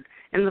he said,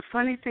 and the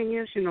funny thing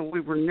is, we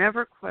were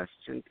never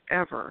questioned,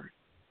 ever.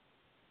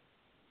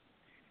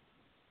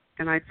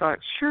 And I thought,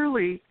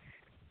 surely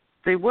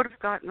they would have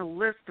gotten a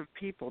list of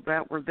people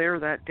that were there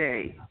that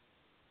day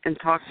and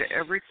talked to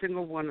every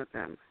single one of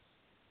them.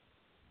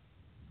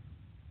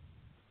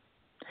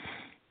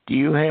 Do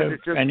you have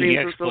any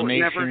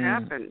explanation? It never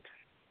happened.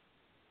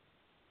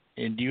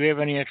 And do you have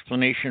any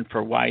explanation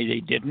for why they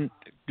didn't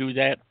do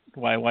that?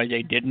 Why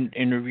they didn't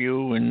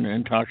interview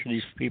and talk to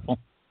these people?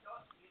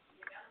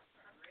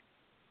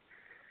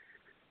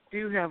 I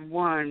do have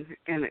one,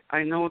 and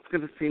I know it's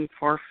going to seem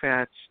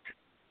far-fetched,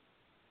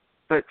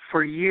 but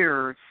for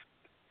years,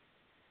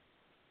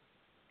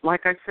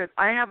 like I said,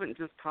 I haven't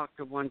just talked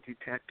to one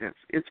detective.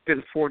 It's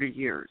been 40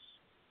 years.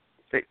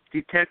 The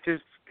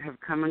detectives have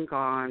come and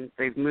gone.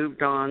 They've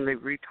moved on.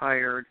 They've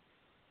retired.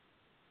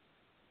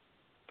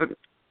 But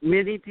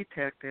many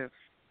detectives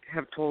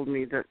have told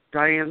me that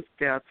Diane's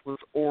death was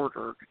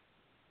ordered,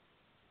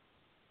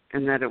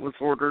 and that it was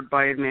ordered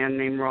by a man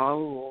named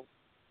Raul,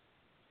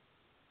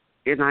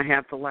 and I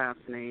have the last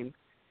name.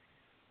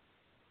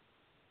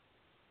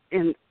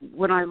 And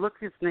when I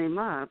looked his name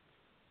up,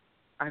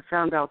 I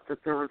found out that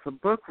there was a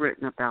book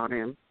written about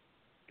him,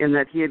 and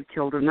that he had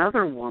killed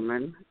another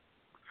woman,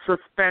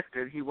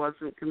 suspected. He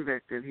wasn't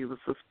convicted. He was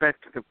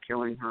suspected of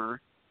killing her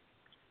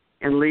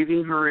and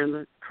leaving her in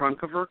the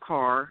trunk of her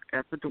car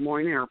at the Des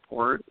Moines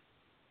airport.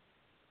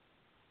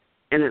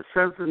 And it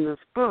says in this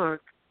book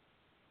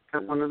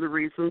that one of the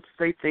reasons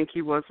they think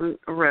he wasn't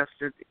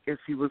arrested is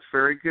he was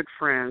very good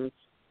friends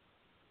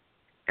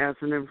as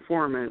an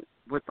informant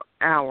with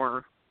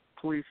our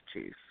police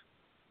chief.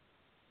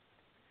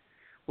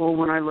 Well,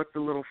 when I looked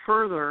a little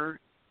further,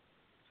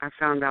 I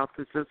found out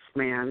that this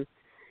man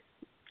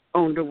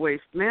owned a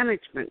waste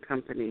management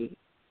company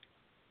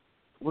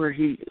where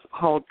he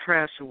hauled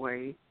trash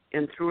away,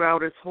 and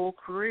throughout his whole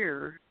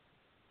career,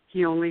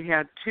 he only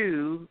had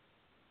 2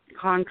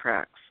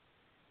 contracts.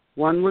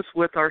 One was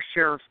with our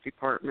sheriff's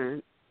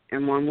department,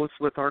 and one was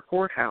with our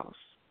courthouse.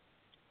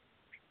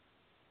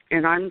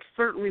 And I'm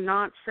certainly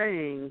not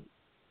saying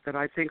that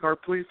I think our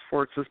police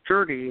force is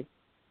dirty,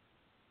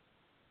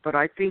 but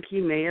I think he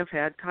may have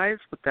had ties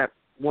with that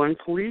one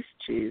police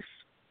chief.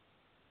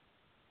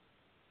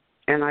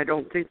 And I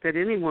don't think that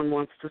anyone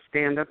wants to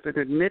stand up and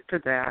admit to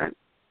that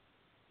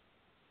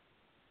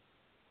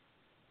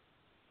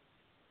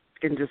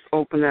and just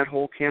open that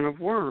whole can of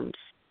worms.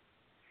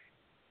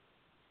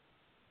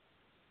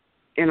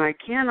 And I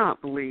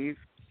cannot believe,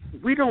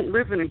 we don't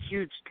live in a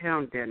huge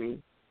town,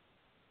 Denny.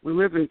 We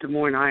live in Des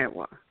Moines,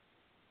 Iowa.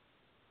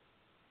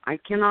 I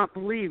cannot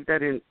believe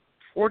that in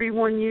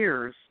 41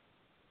 years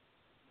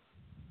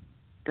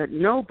that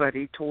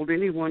nobody told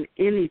anyone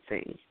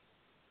anything.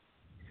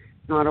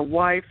 Not a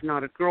wife,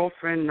 not a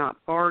girlfriend, not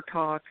bar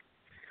talk.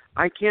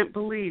 I can't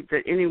believe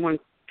that anyone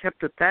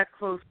kept it that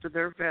close to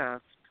their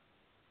vest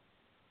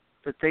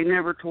that they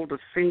never told a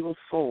single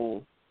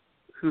soul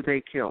who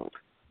they killed.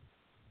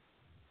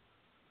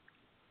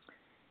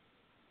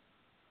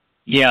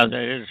 Yeah,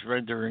 that is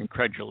rather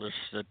incredulous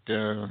that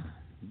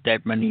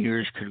that many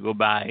years could go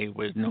by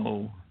with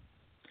no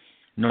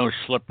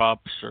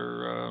slip-ups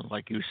or,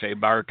 like you say,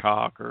 bar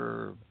talk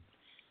or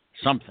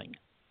something.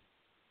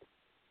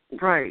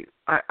 Right.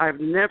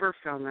 I've never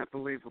found that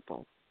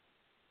believable.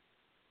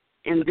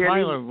 And then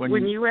Twyla,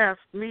 when you asked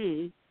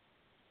me,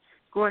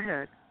 go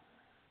ahead.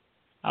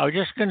 I was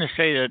just going to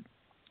say that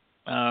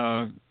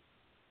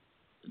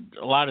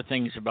a lot of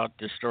things about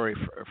this story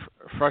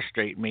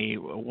frustrate me.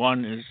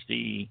 One is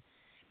the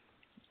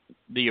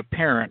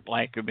apparent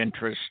lack of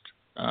interest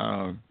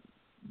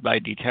by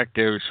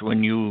detectives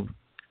when you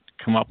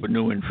come up with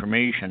new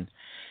information.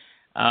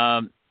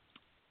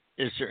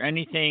 Is there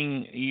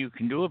anything you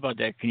can do about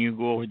that? Can you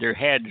go over their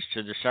heads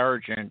to the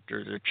sergeant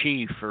or the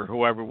chief or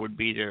whoever would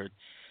be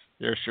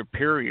their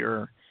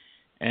superior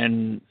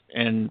and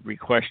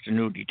request a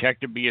new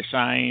detective be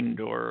assigned,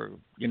 or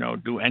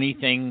do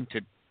anything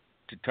to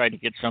try to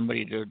get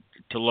somebody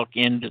to look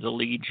into the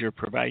leads you're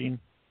providing?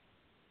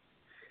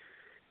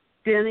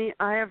 Denny,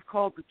 I have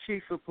called the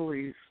chief of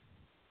police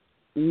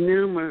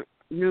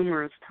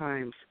numerous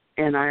times,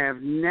 and I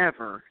have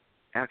never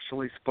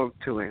actually spoke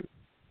to him.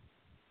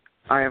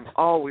 I have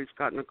always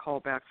gotten a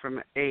call back from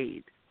an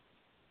aide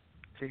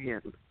to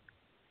him.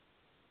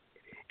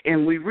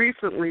 And we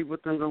recently,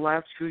 within the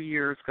last few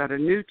years, got a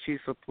new chief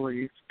of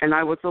police, and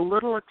I was a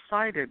little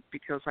excited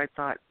because I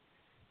thought,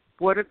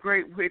 what a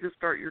great way to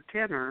start your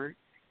tenure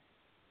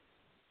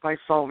by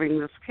solving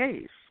this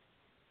case.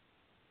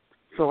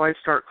 So I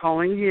start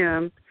calling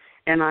him,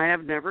 and I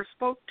have never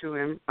spoke to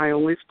him. I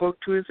only spoke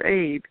to his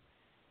aide.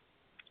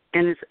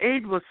 And his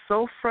aide was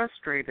so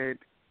frustrated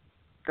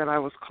that I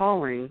was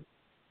calling.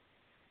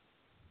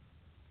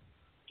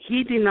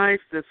 He denies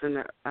this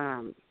in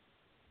a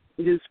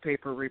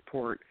newspaper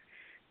report,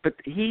 but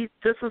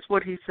this is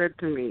what he said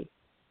to me.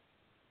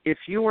 If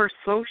you are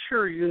so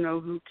sure you know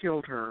who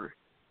killed her,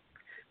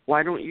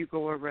 why don't you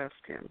go arrest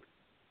him?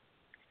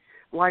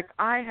 Like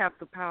I have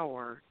the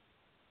power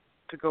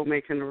to go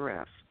make an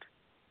arrest.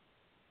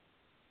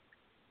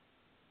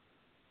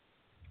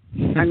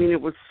 I mean, it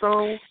was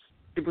so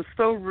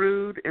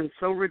rude and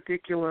so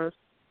ridiculous.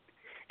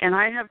 And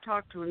I have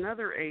talked to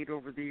another aide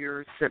over the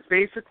years that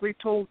basically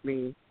told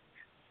me,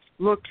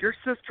 look, your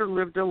sister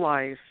lived a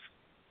life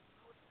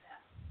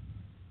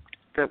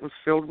that was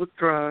filled with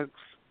drugs,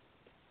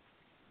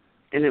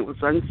 and it was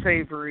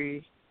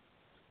unsavory,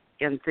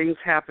 and things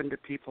happen to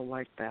people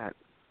like that.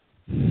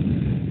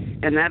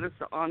 And that is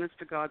the honest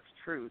to God's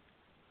truth,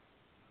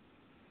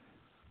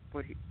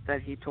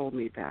 that he told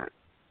me that.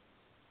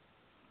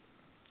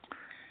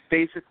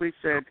 Basically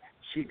said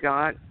she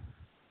got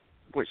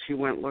what she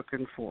went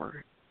looking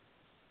for.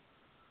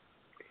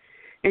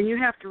 And you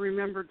have to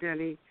remember,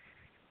 Denny,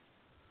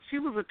 she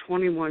was a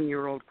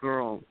 21-year-old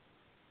girl,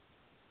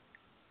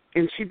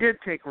 and she did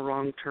take a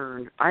wrong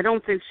turn. I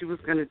don't think she was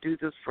going to do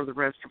this for the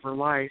rest of her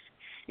life.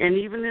 And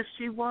even if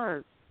she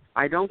was,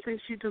 I don't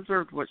think she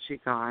deserved what she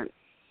got.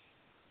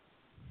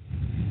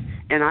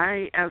 And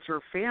I, as her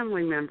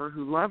family member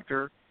who loved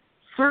her,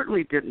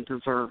 certainly didn't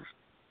deserve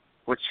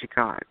what she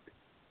got.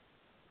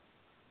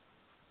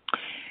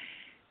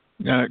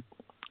 Now,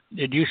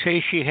 did you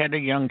say she had a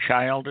young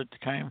child at the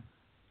time?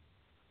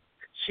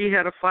 She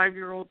had a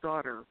 5-year-old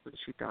daughter when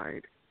she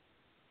died.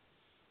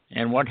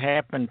 And what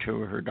happened to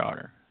her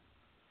daughter?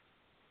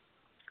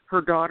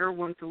 Her daughter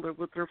went to live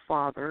with her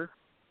father,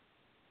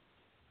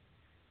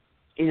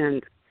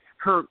 and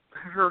her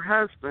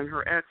husband,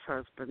 her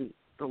ex-husband,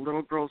 the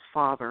little girl's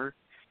father,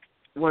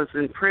 was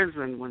in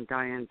prison when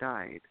Diane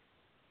died.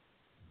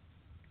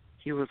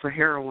 He was a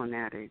heroin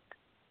addict.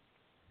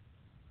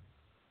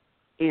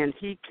 And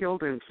he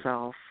killed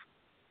himself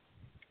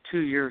 2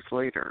 years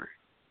later,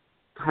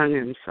 hung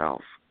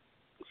himself.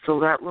 So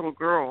that little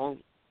girl,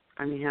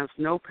 has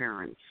no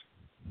parents.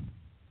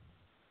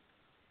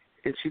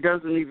 And she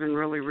doesn't even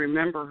really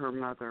remember her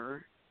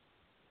mother.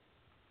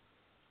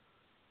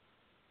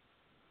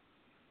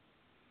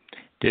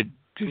 Did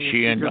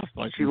she end up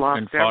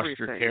in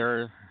foster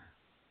care?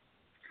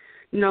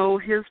 No,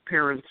 his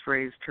parents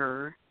raised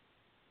her.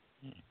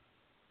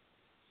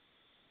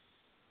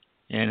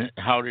 And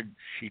how did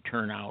she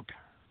turn out?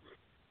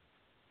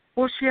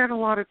 Well, she had a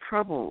lot of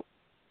trouble.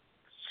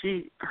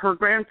 Her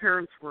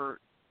grandparents were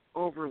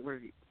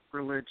overly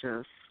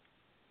religious.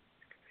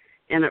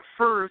 And at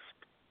first,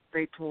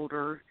 they told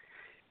her,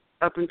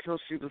 up until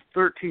she was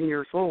 13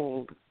 years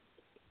old,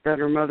 that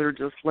her mother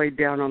just laid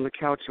down on the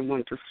couch and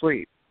went to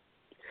sleep.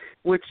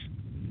 Which,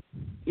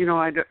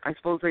 I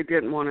suppose they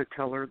didn't want to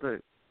tell her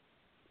the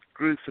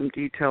gruesome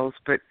details,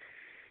 but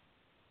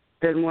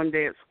then one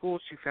day at school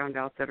she found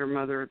out that her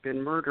mother had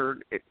been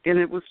murdered, and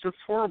it was just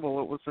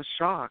horrible. It was a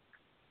shock.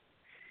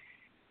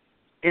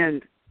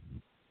 And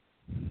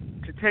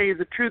to tell you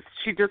the truth,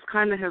 she just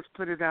kind of has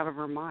put it out of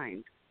her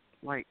mind.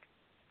 Like,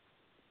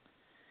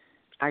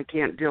 I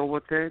can't deal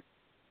with it.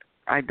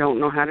 I don't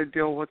know how to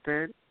deal with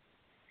it.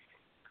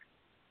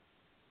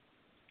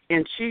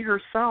 And she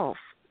herself,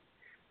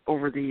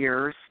 over the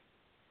years,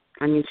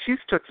 she's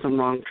took some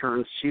wrong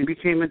turns. She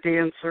became a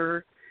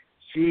dancer.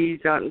 She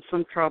got in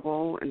some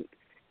trouble, and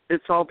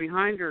it's all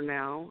behind her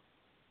now.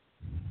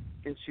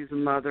 And she's a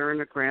mother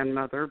and a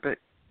grandmother. But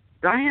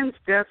Diane's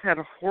death had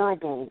a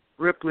horrible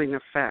rippling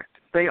effect.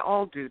 They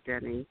all do,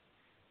 Denny.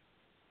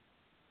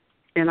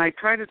 And I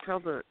try to tell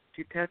the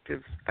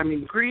detectives,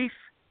 grief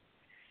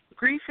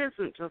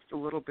isn't just a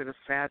little bit of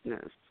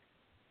sadness.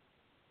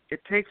 It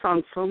takes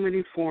on so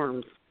many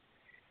forms.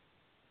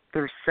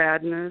 There's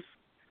sadness,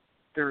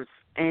 there's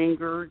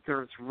anger,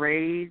 there's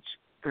rage,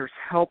 there's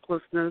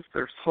helplessness,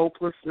 there's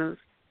hopelessness,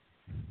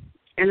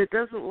 and it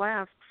doesn't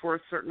last for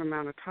a certain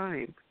amount of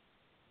time.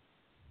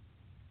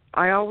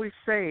 I always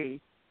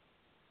say,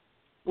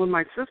 when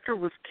my sister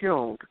was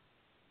killed,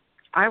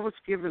 I was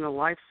given a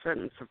life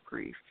sentence of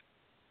grief.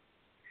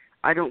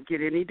 I don't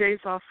get any days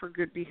off for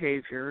good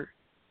behavior.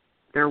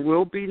 There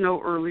will be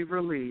no early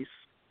release.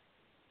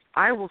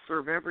 I will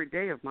serve every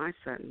day of my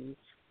sentence.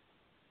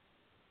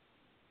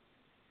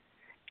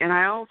 And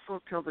I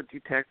also tell the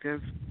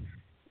detectives,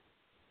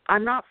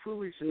 I'm not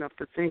foolish enough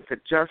to think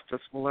that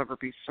justice will ever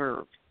be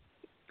served.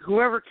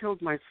 Whoever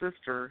killed my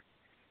sister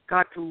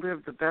got to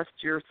live the best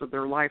years of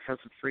their life as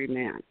a free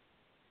man.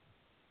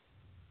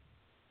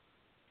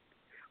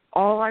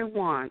 All I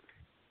want,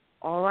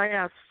 all I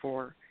ask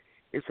for,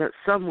 is that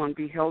someone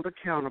be held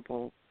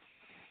accountable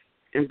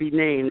and be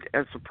named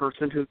as the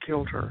person who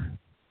killed her.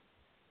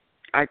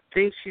 I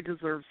think she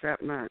deserves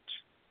that much.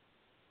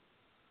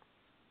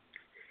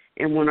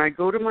 And when I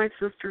go to my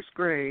sister's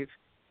grave,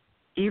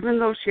 even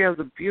though she has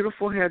a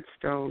beautiful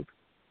headstone,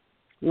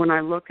 when I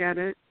look at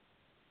it,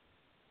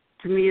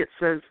 to me it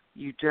says,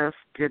 you just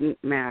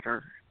didn't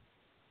matter.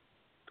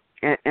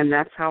 And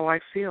that's how I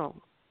feel.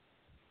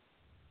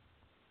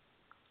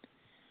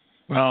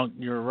 Well,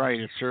 you're right.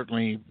 It's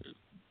certainly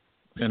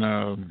been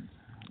a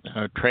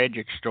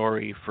tragic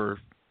story for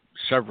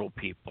several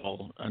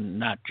people, and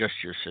not just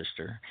your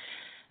sister.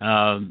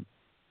 And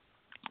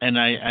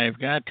I've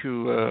got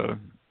to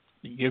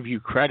give you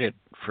credit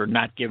for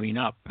not giving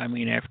up.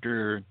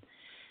 After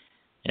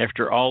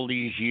all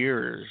these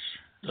years,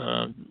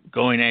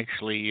 going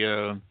actually,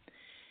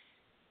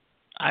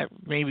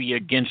 maybe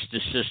against the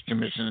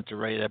system isn't the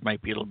right. That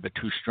might be a little bit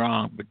too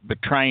strong.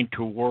 But trying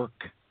to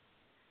work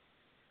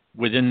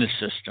within the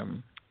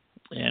system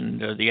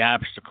and the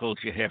obstacles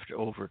you have to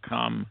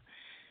overcome,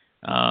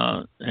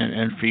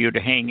 and for you to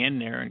hang in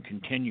there and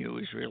continue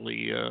is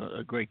really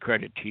a great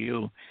credit to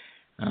you.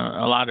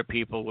 A lot of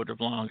people would have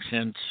long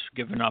since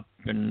given up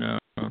and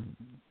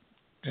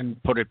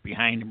put it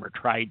behind them or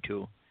tried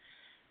to.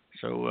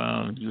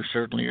 So you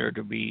certainly are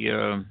to be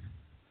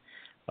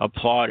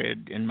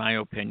applauded, in my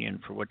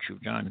opinion, for what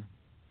you've done.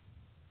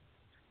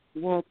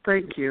 Well,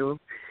 thank you.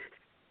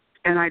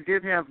 And I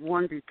did have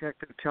one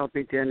detective tell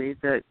me, Denny,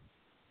 that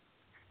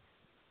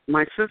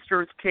my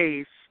sister's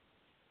case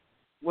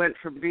went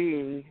from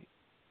being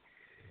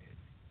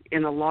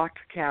in a locked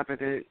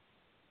cabinet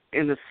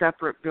in a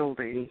separate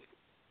building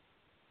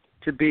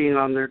to being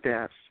on their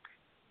desk.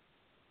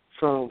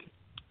 So,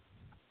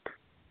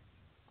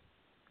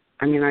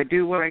 I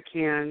do what I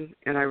can,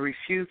 and I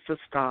refuse to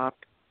stop.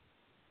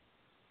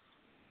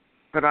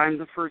 But I'm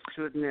the first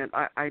to admit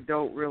I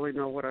don't really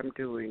know what I'm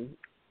doing.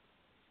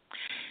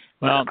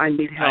 Well, I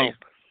need help.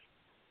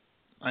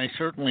 I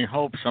certainly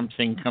hope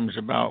something comes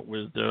about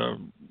with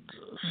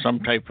some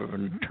type of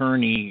an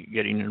attorney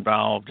getting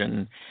involved,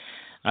 and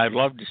I'd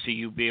love to see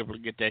you be able to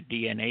get that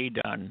DNA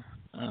done.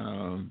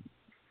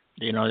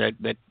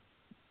 That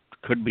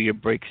could be a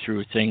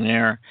breakthrough thing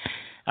there.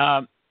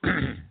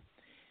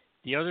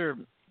 The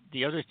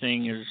other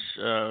thing is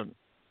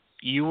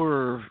you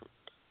were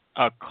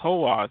a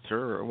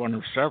co-author, or one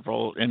of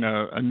several, in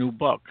a new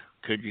book.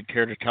 Could you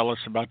care to tell us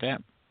about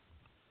that?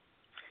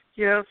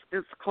 Yes,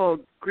 it's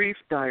called Grief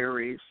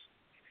Diaries,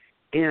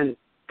 and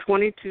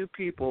 22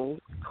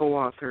 people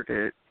co-authored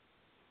it,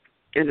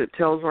 and it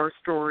tells our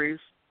stories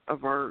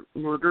of our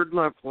murdered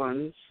loved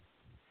ones.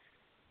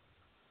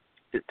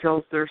 It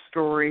tells their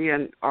story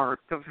and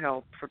arc of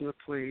help from the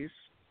police,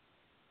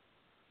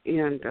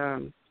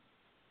 and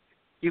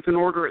you can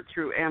order it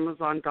through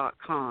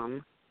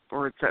Amazon.com,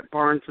 or it's at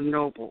Barnes &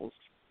 Nobles.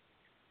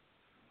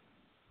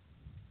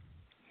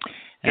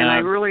 And I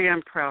really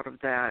am proud of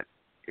that.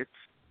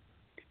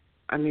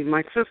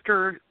 My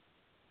sister,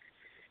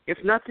 if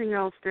nothing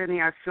else,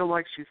 Denny, I feel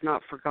like she's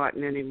not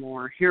forgotten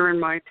anymore. Here in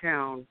my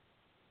town,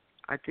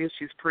 I think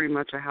she's pretty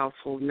much a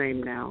household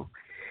name now.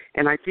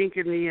 And I think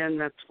in the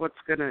end that's what's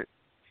going to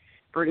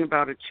bring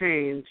about a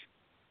change,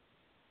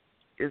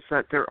 is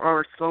that there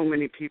are so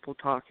many people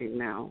talking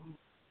now.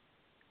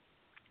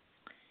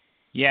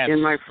 Yes.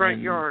 In my front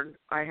yard,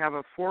 I have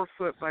a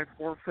 4-foot by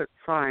 4-foot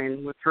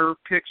sign with her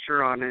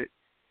picture on it,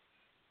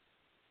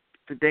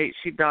 the date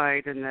she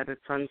died, and that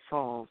it's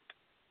unsolved.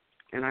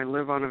 And I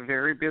live on a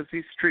very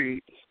busy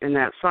street, and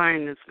that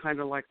sign is kind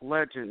of like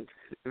legend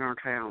in our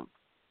town.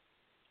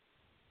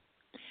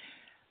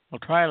 Well,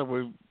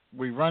 Twyla,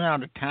 we run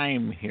out of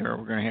time here.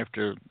 We're going to have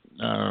to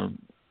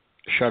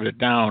shut it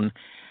down.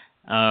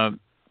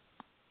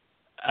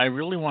 I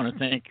really want to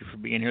thank you for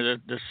being here.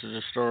 This is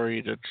a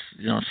story that's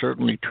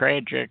certainly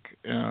tragic,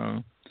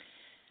 and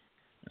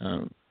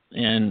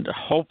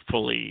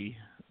hopefully,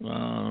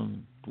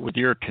 with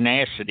your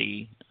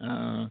tenacity,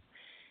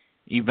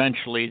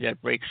 eventually that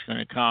break's going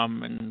to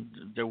come, and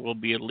there will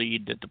be a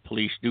lead that the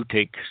police do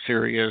take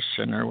serious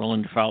and are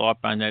willing to follow up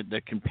on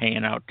that can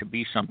pan out to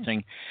be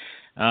something.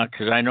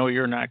 Because I know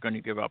you're not going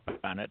to give up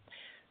on it.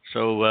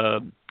 So,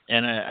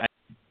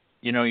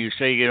 you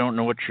say you don't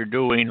know what you're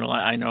doing. Well,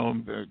 I know,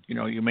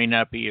 you may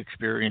not be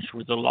experienced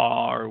with the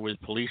law or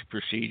with police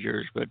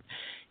procedures, but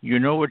you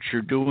know what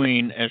you're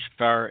doing as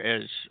far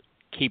as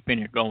keeping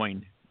it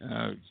going.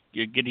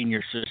 You're getting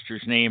your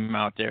sister's name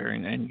out there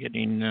and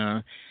getting,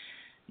 the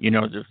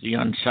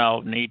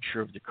unsolved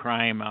nature of the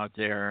crime out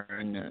there.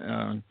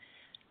 And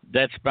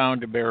that's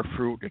bound to bear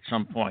fruit at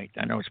some point.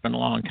 I know it's been a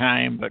long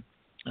time, but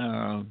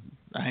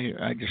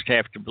I just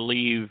have to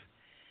believe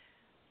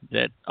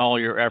that all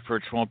your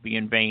efforts won't be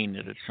in vain,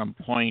 that at some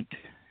point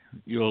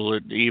you'll,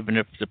 even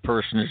if the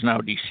person is now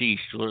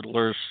deceased,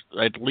 you'll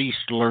at least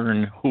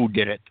learn who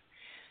did it.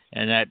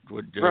 And that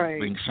would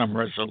bring some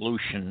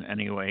resolution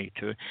anyway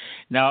to.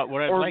 Now,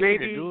 what I'd like you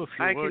to do, if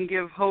you would, I can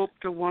give hope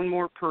to one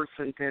more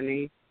person,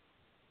 Denny,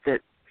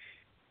 that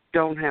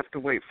don't have to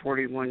wait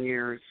 41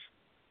 years.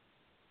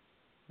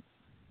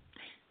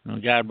 Well,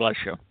 God bless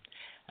you.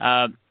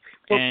 Well,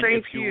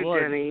 thank you,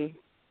 Denny.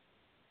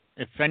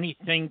 If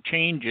anything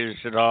changes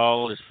at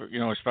all, as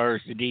far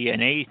as the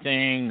DNA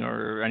thing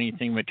or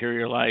anything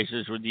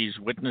materializes with these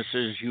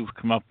witnesses you've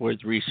come up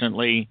with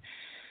recently,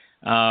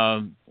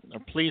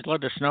 please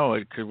let us know.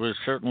 Because we'd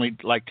certainly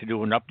like to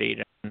do an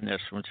update on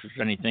this, if there's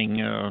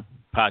anything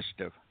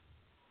positive.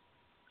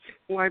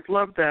 Well, I'd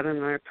love that,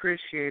 and I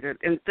appreciate it.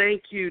 And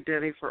thank you,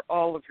 Denny, for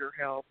all of your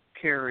help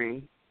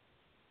caring.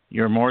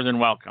 You're more than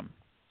welcome.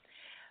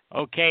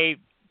 Okay.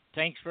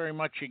 Thanks very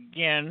much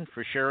again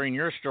for sharing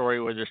your story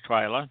with us,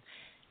 Twyla.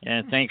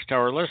 And thanks to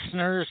our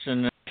listeners.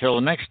 And until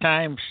next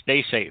time,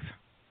 stay safe.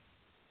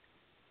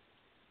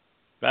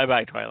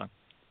 Bye-bye, Twyla.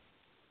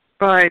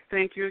 Bye.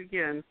 Thank you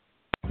again.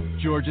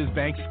 George's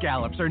Bank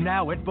scallops are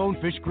now at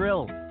Bonefish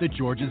Grill. The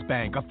George's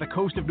Bank off the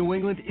coast of New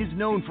England is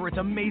known for its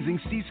amazing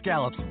sea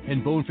scallops,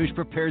 and Bonefish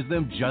prepares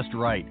them just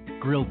right.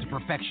 Grilled to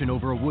perfection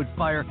over a wood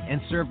fire and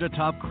served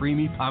atop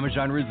creamy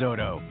Parmesan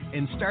risotto.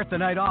 And start the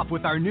night off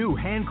with our new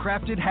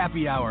handcrafted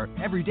happy hour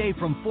every day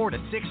from 4 to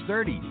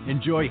 6:30.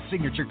 Enjoy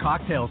signature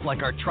cocktails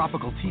like our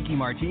tropical tiki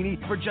martini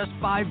for just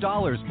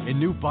 $5, and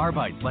new bar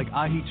bites like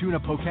ahi tuna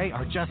poke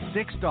are just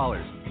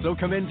 $6. So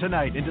come in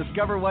tonight and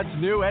discover what's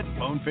new at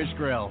Bonefish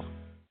Grill.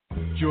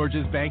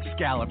 George's Bank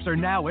scallops are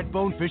now at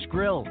Bonefish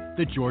Grill.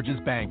 The George's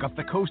Bank off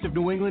the coast of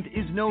New England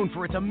is known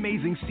for its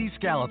amazing sea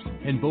scallops,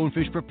 and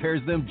Bonefish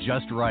prepares them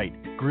just right.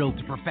 Grilled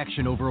to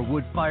perfection over a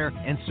wood fire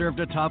and served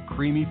atop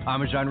creamy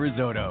Parmesan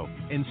risotto.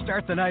 And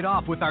start the night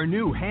off with our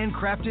new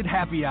handcrafted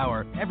happy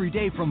hour every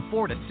day from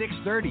 4 to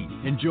 6:30.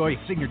 Enjoy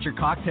signature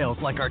cocktails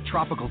like our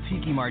tropical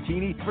tiki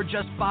martini for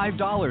just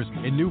 $5,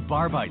 and new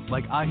bar bites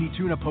like ahi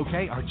tuna poke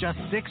are just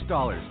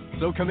 $6.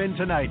 So come in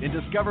tonight and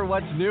discover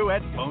what's new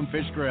at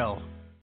Bonefish Grill.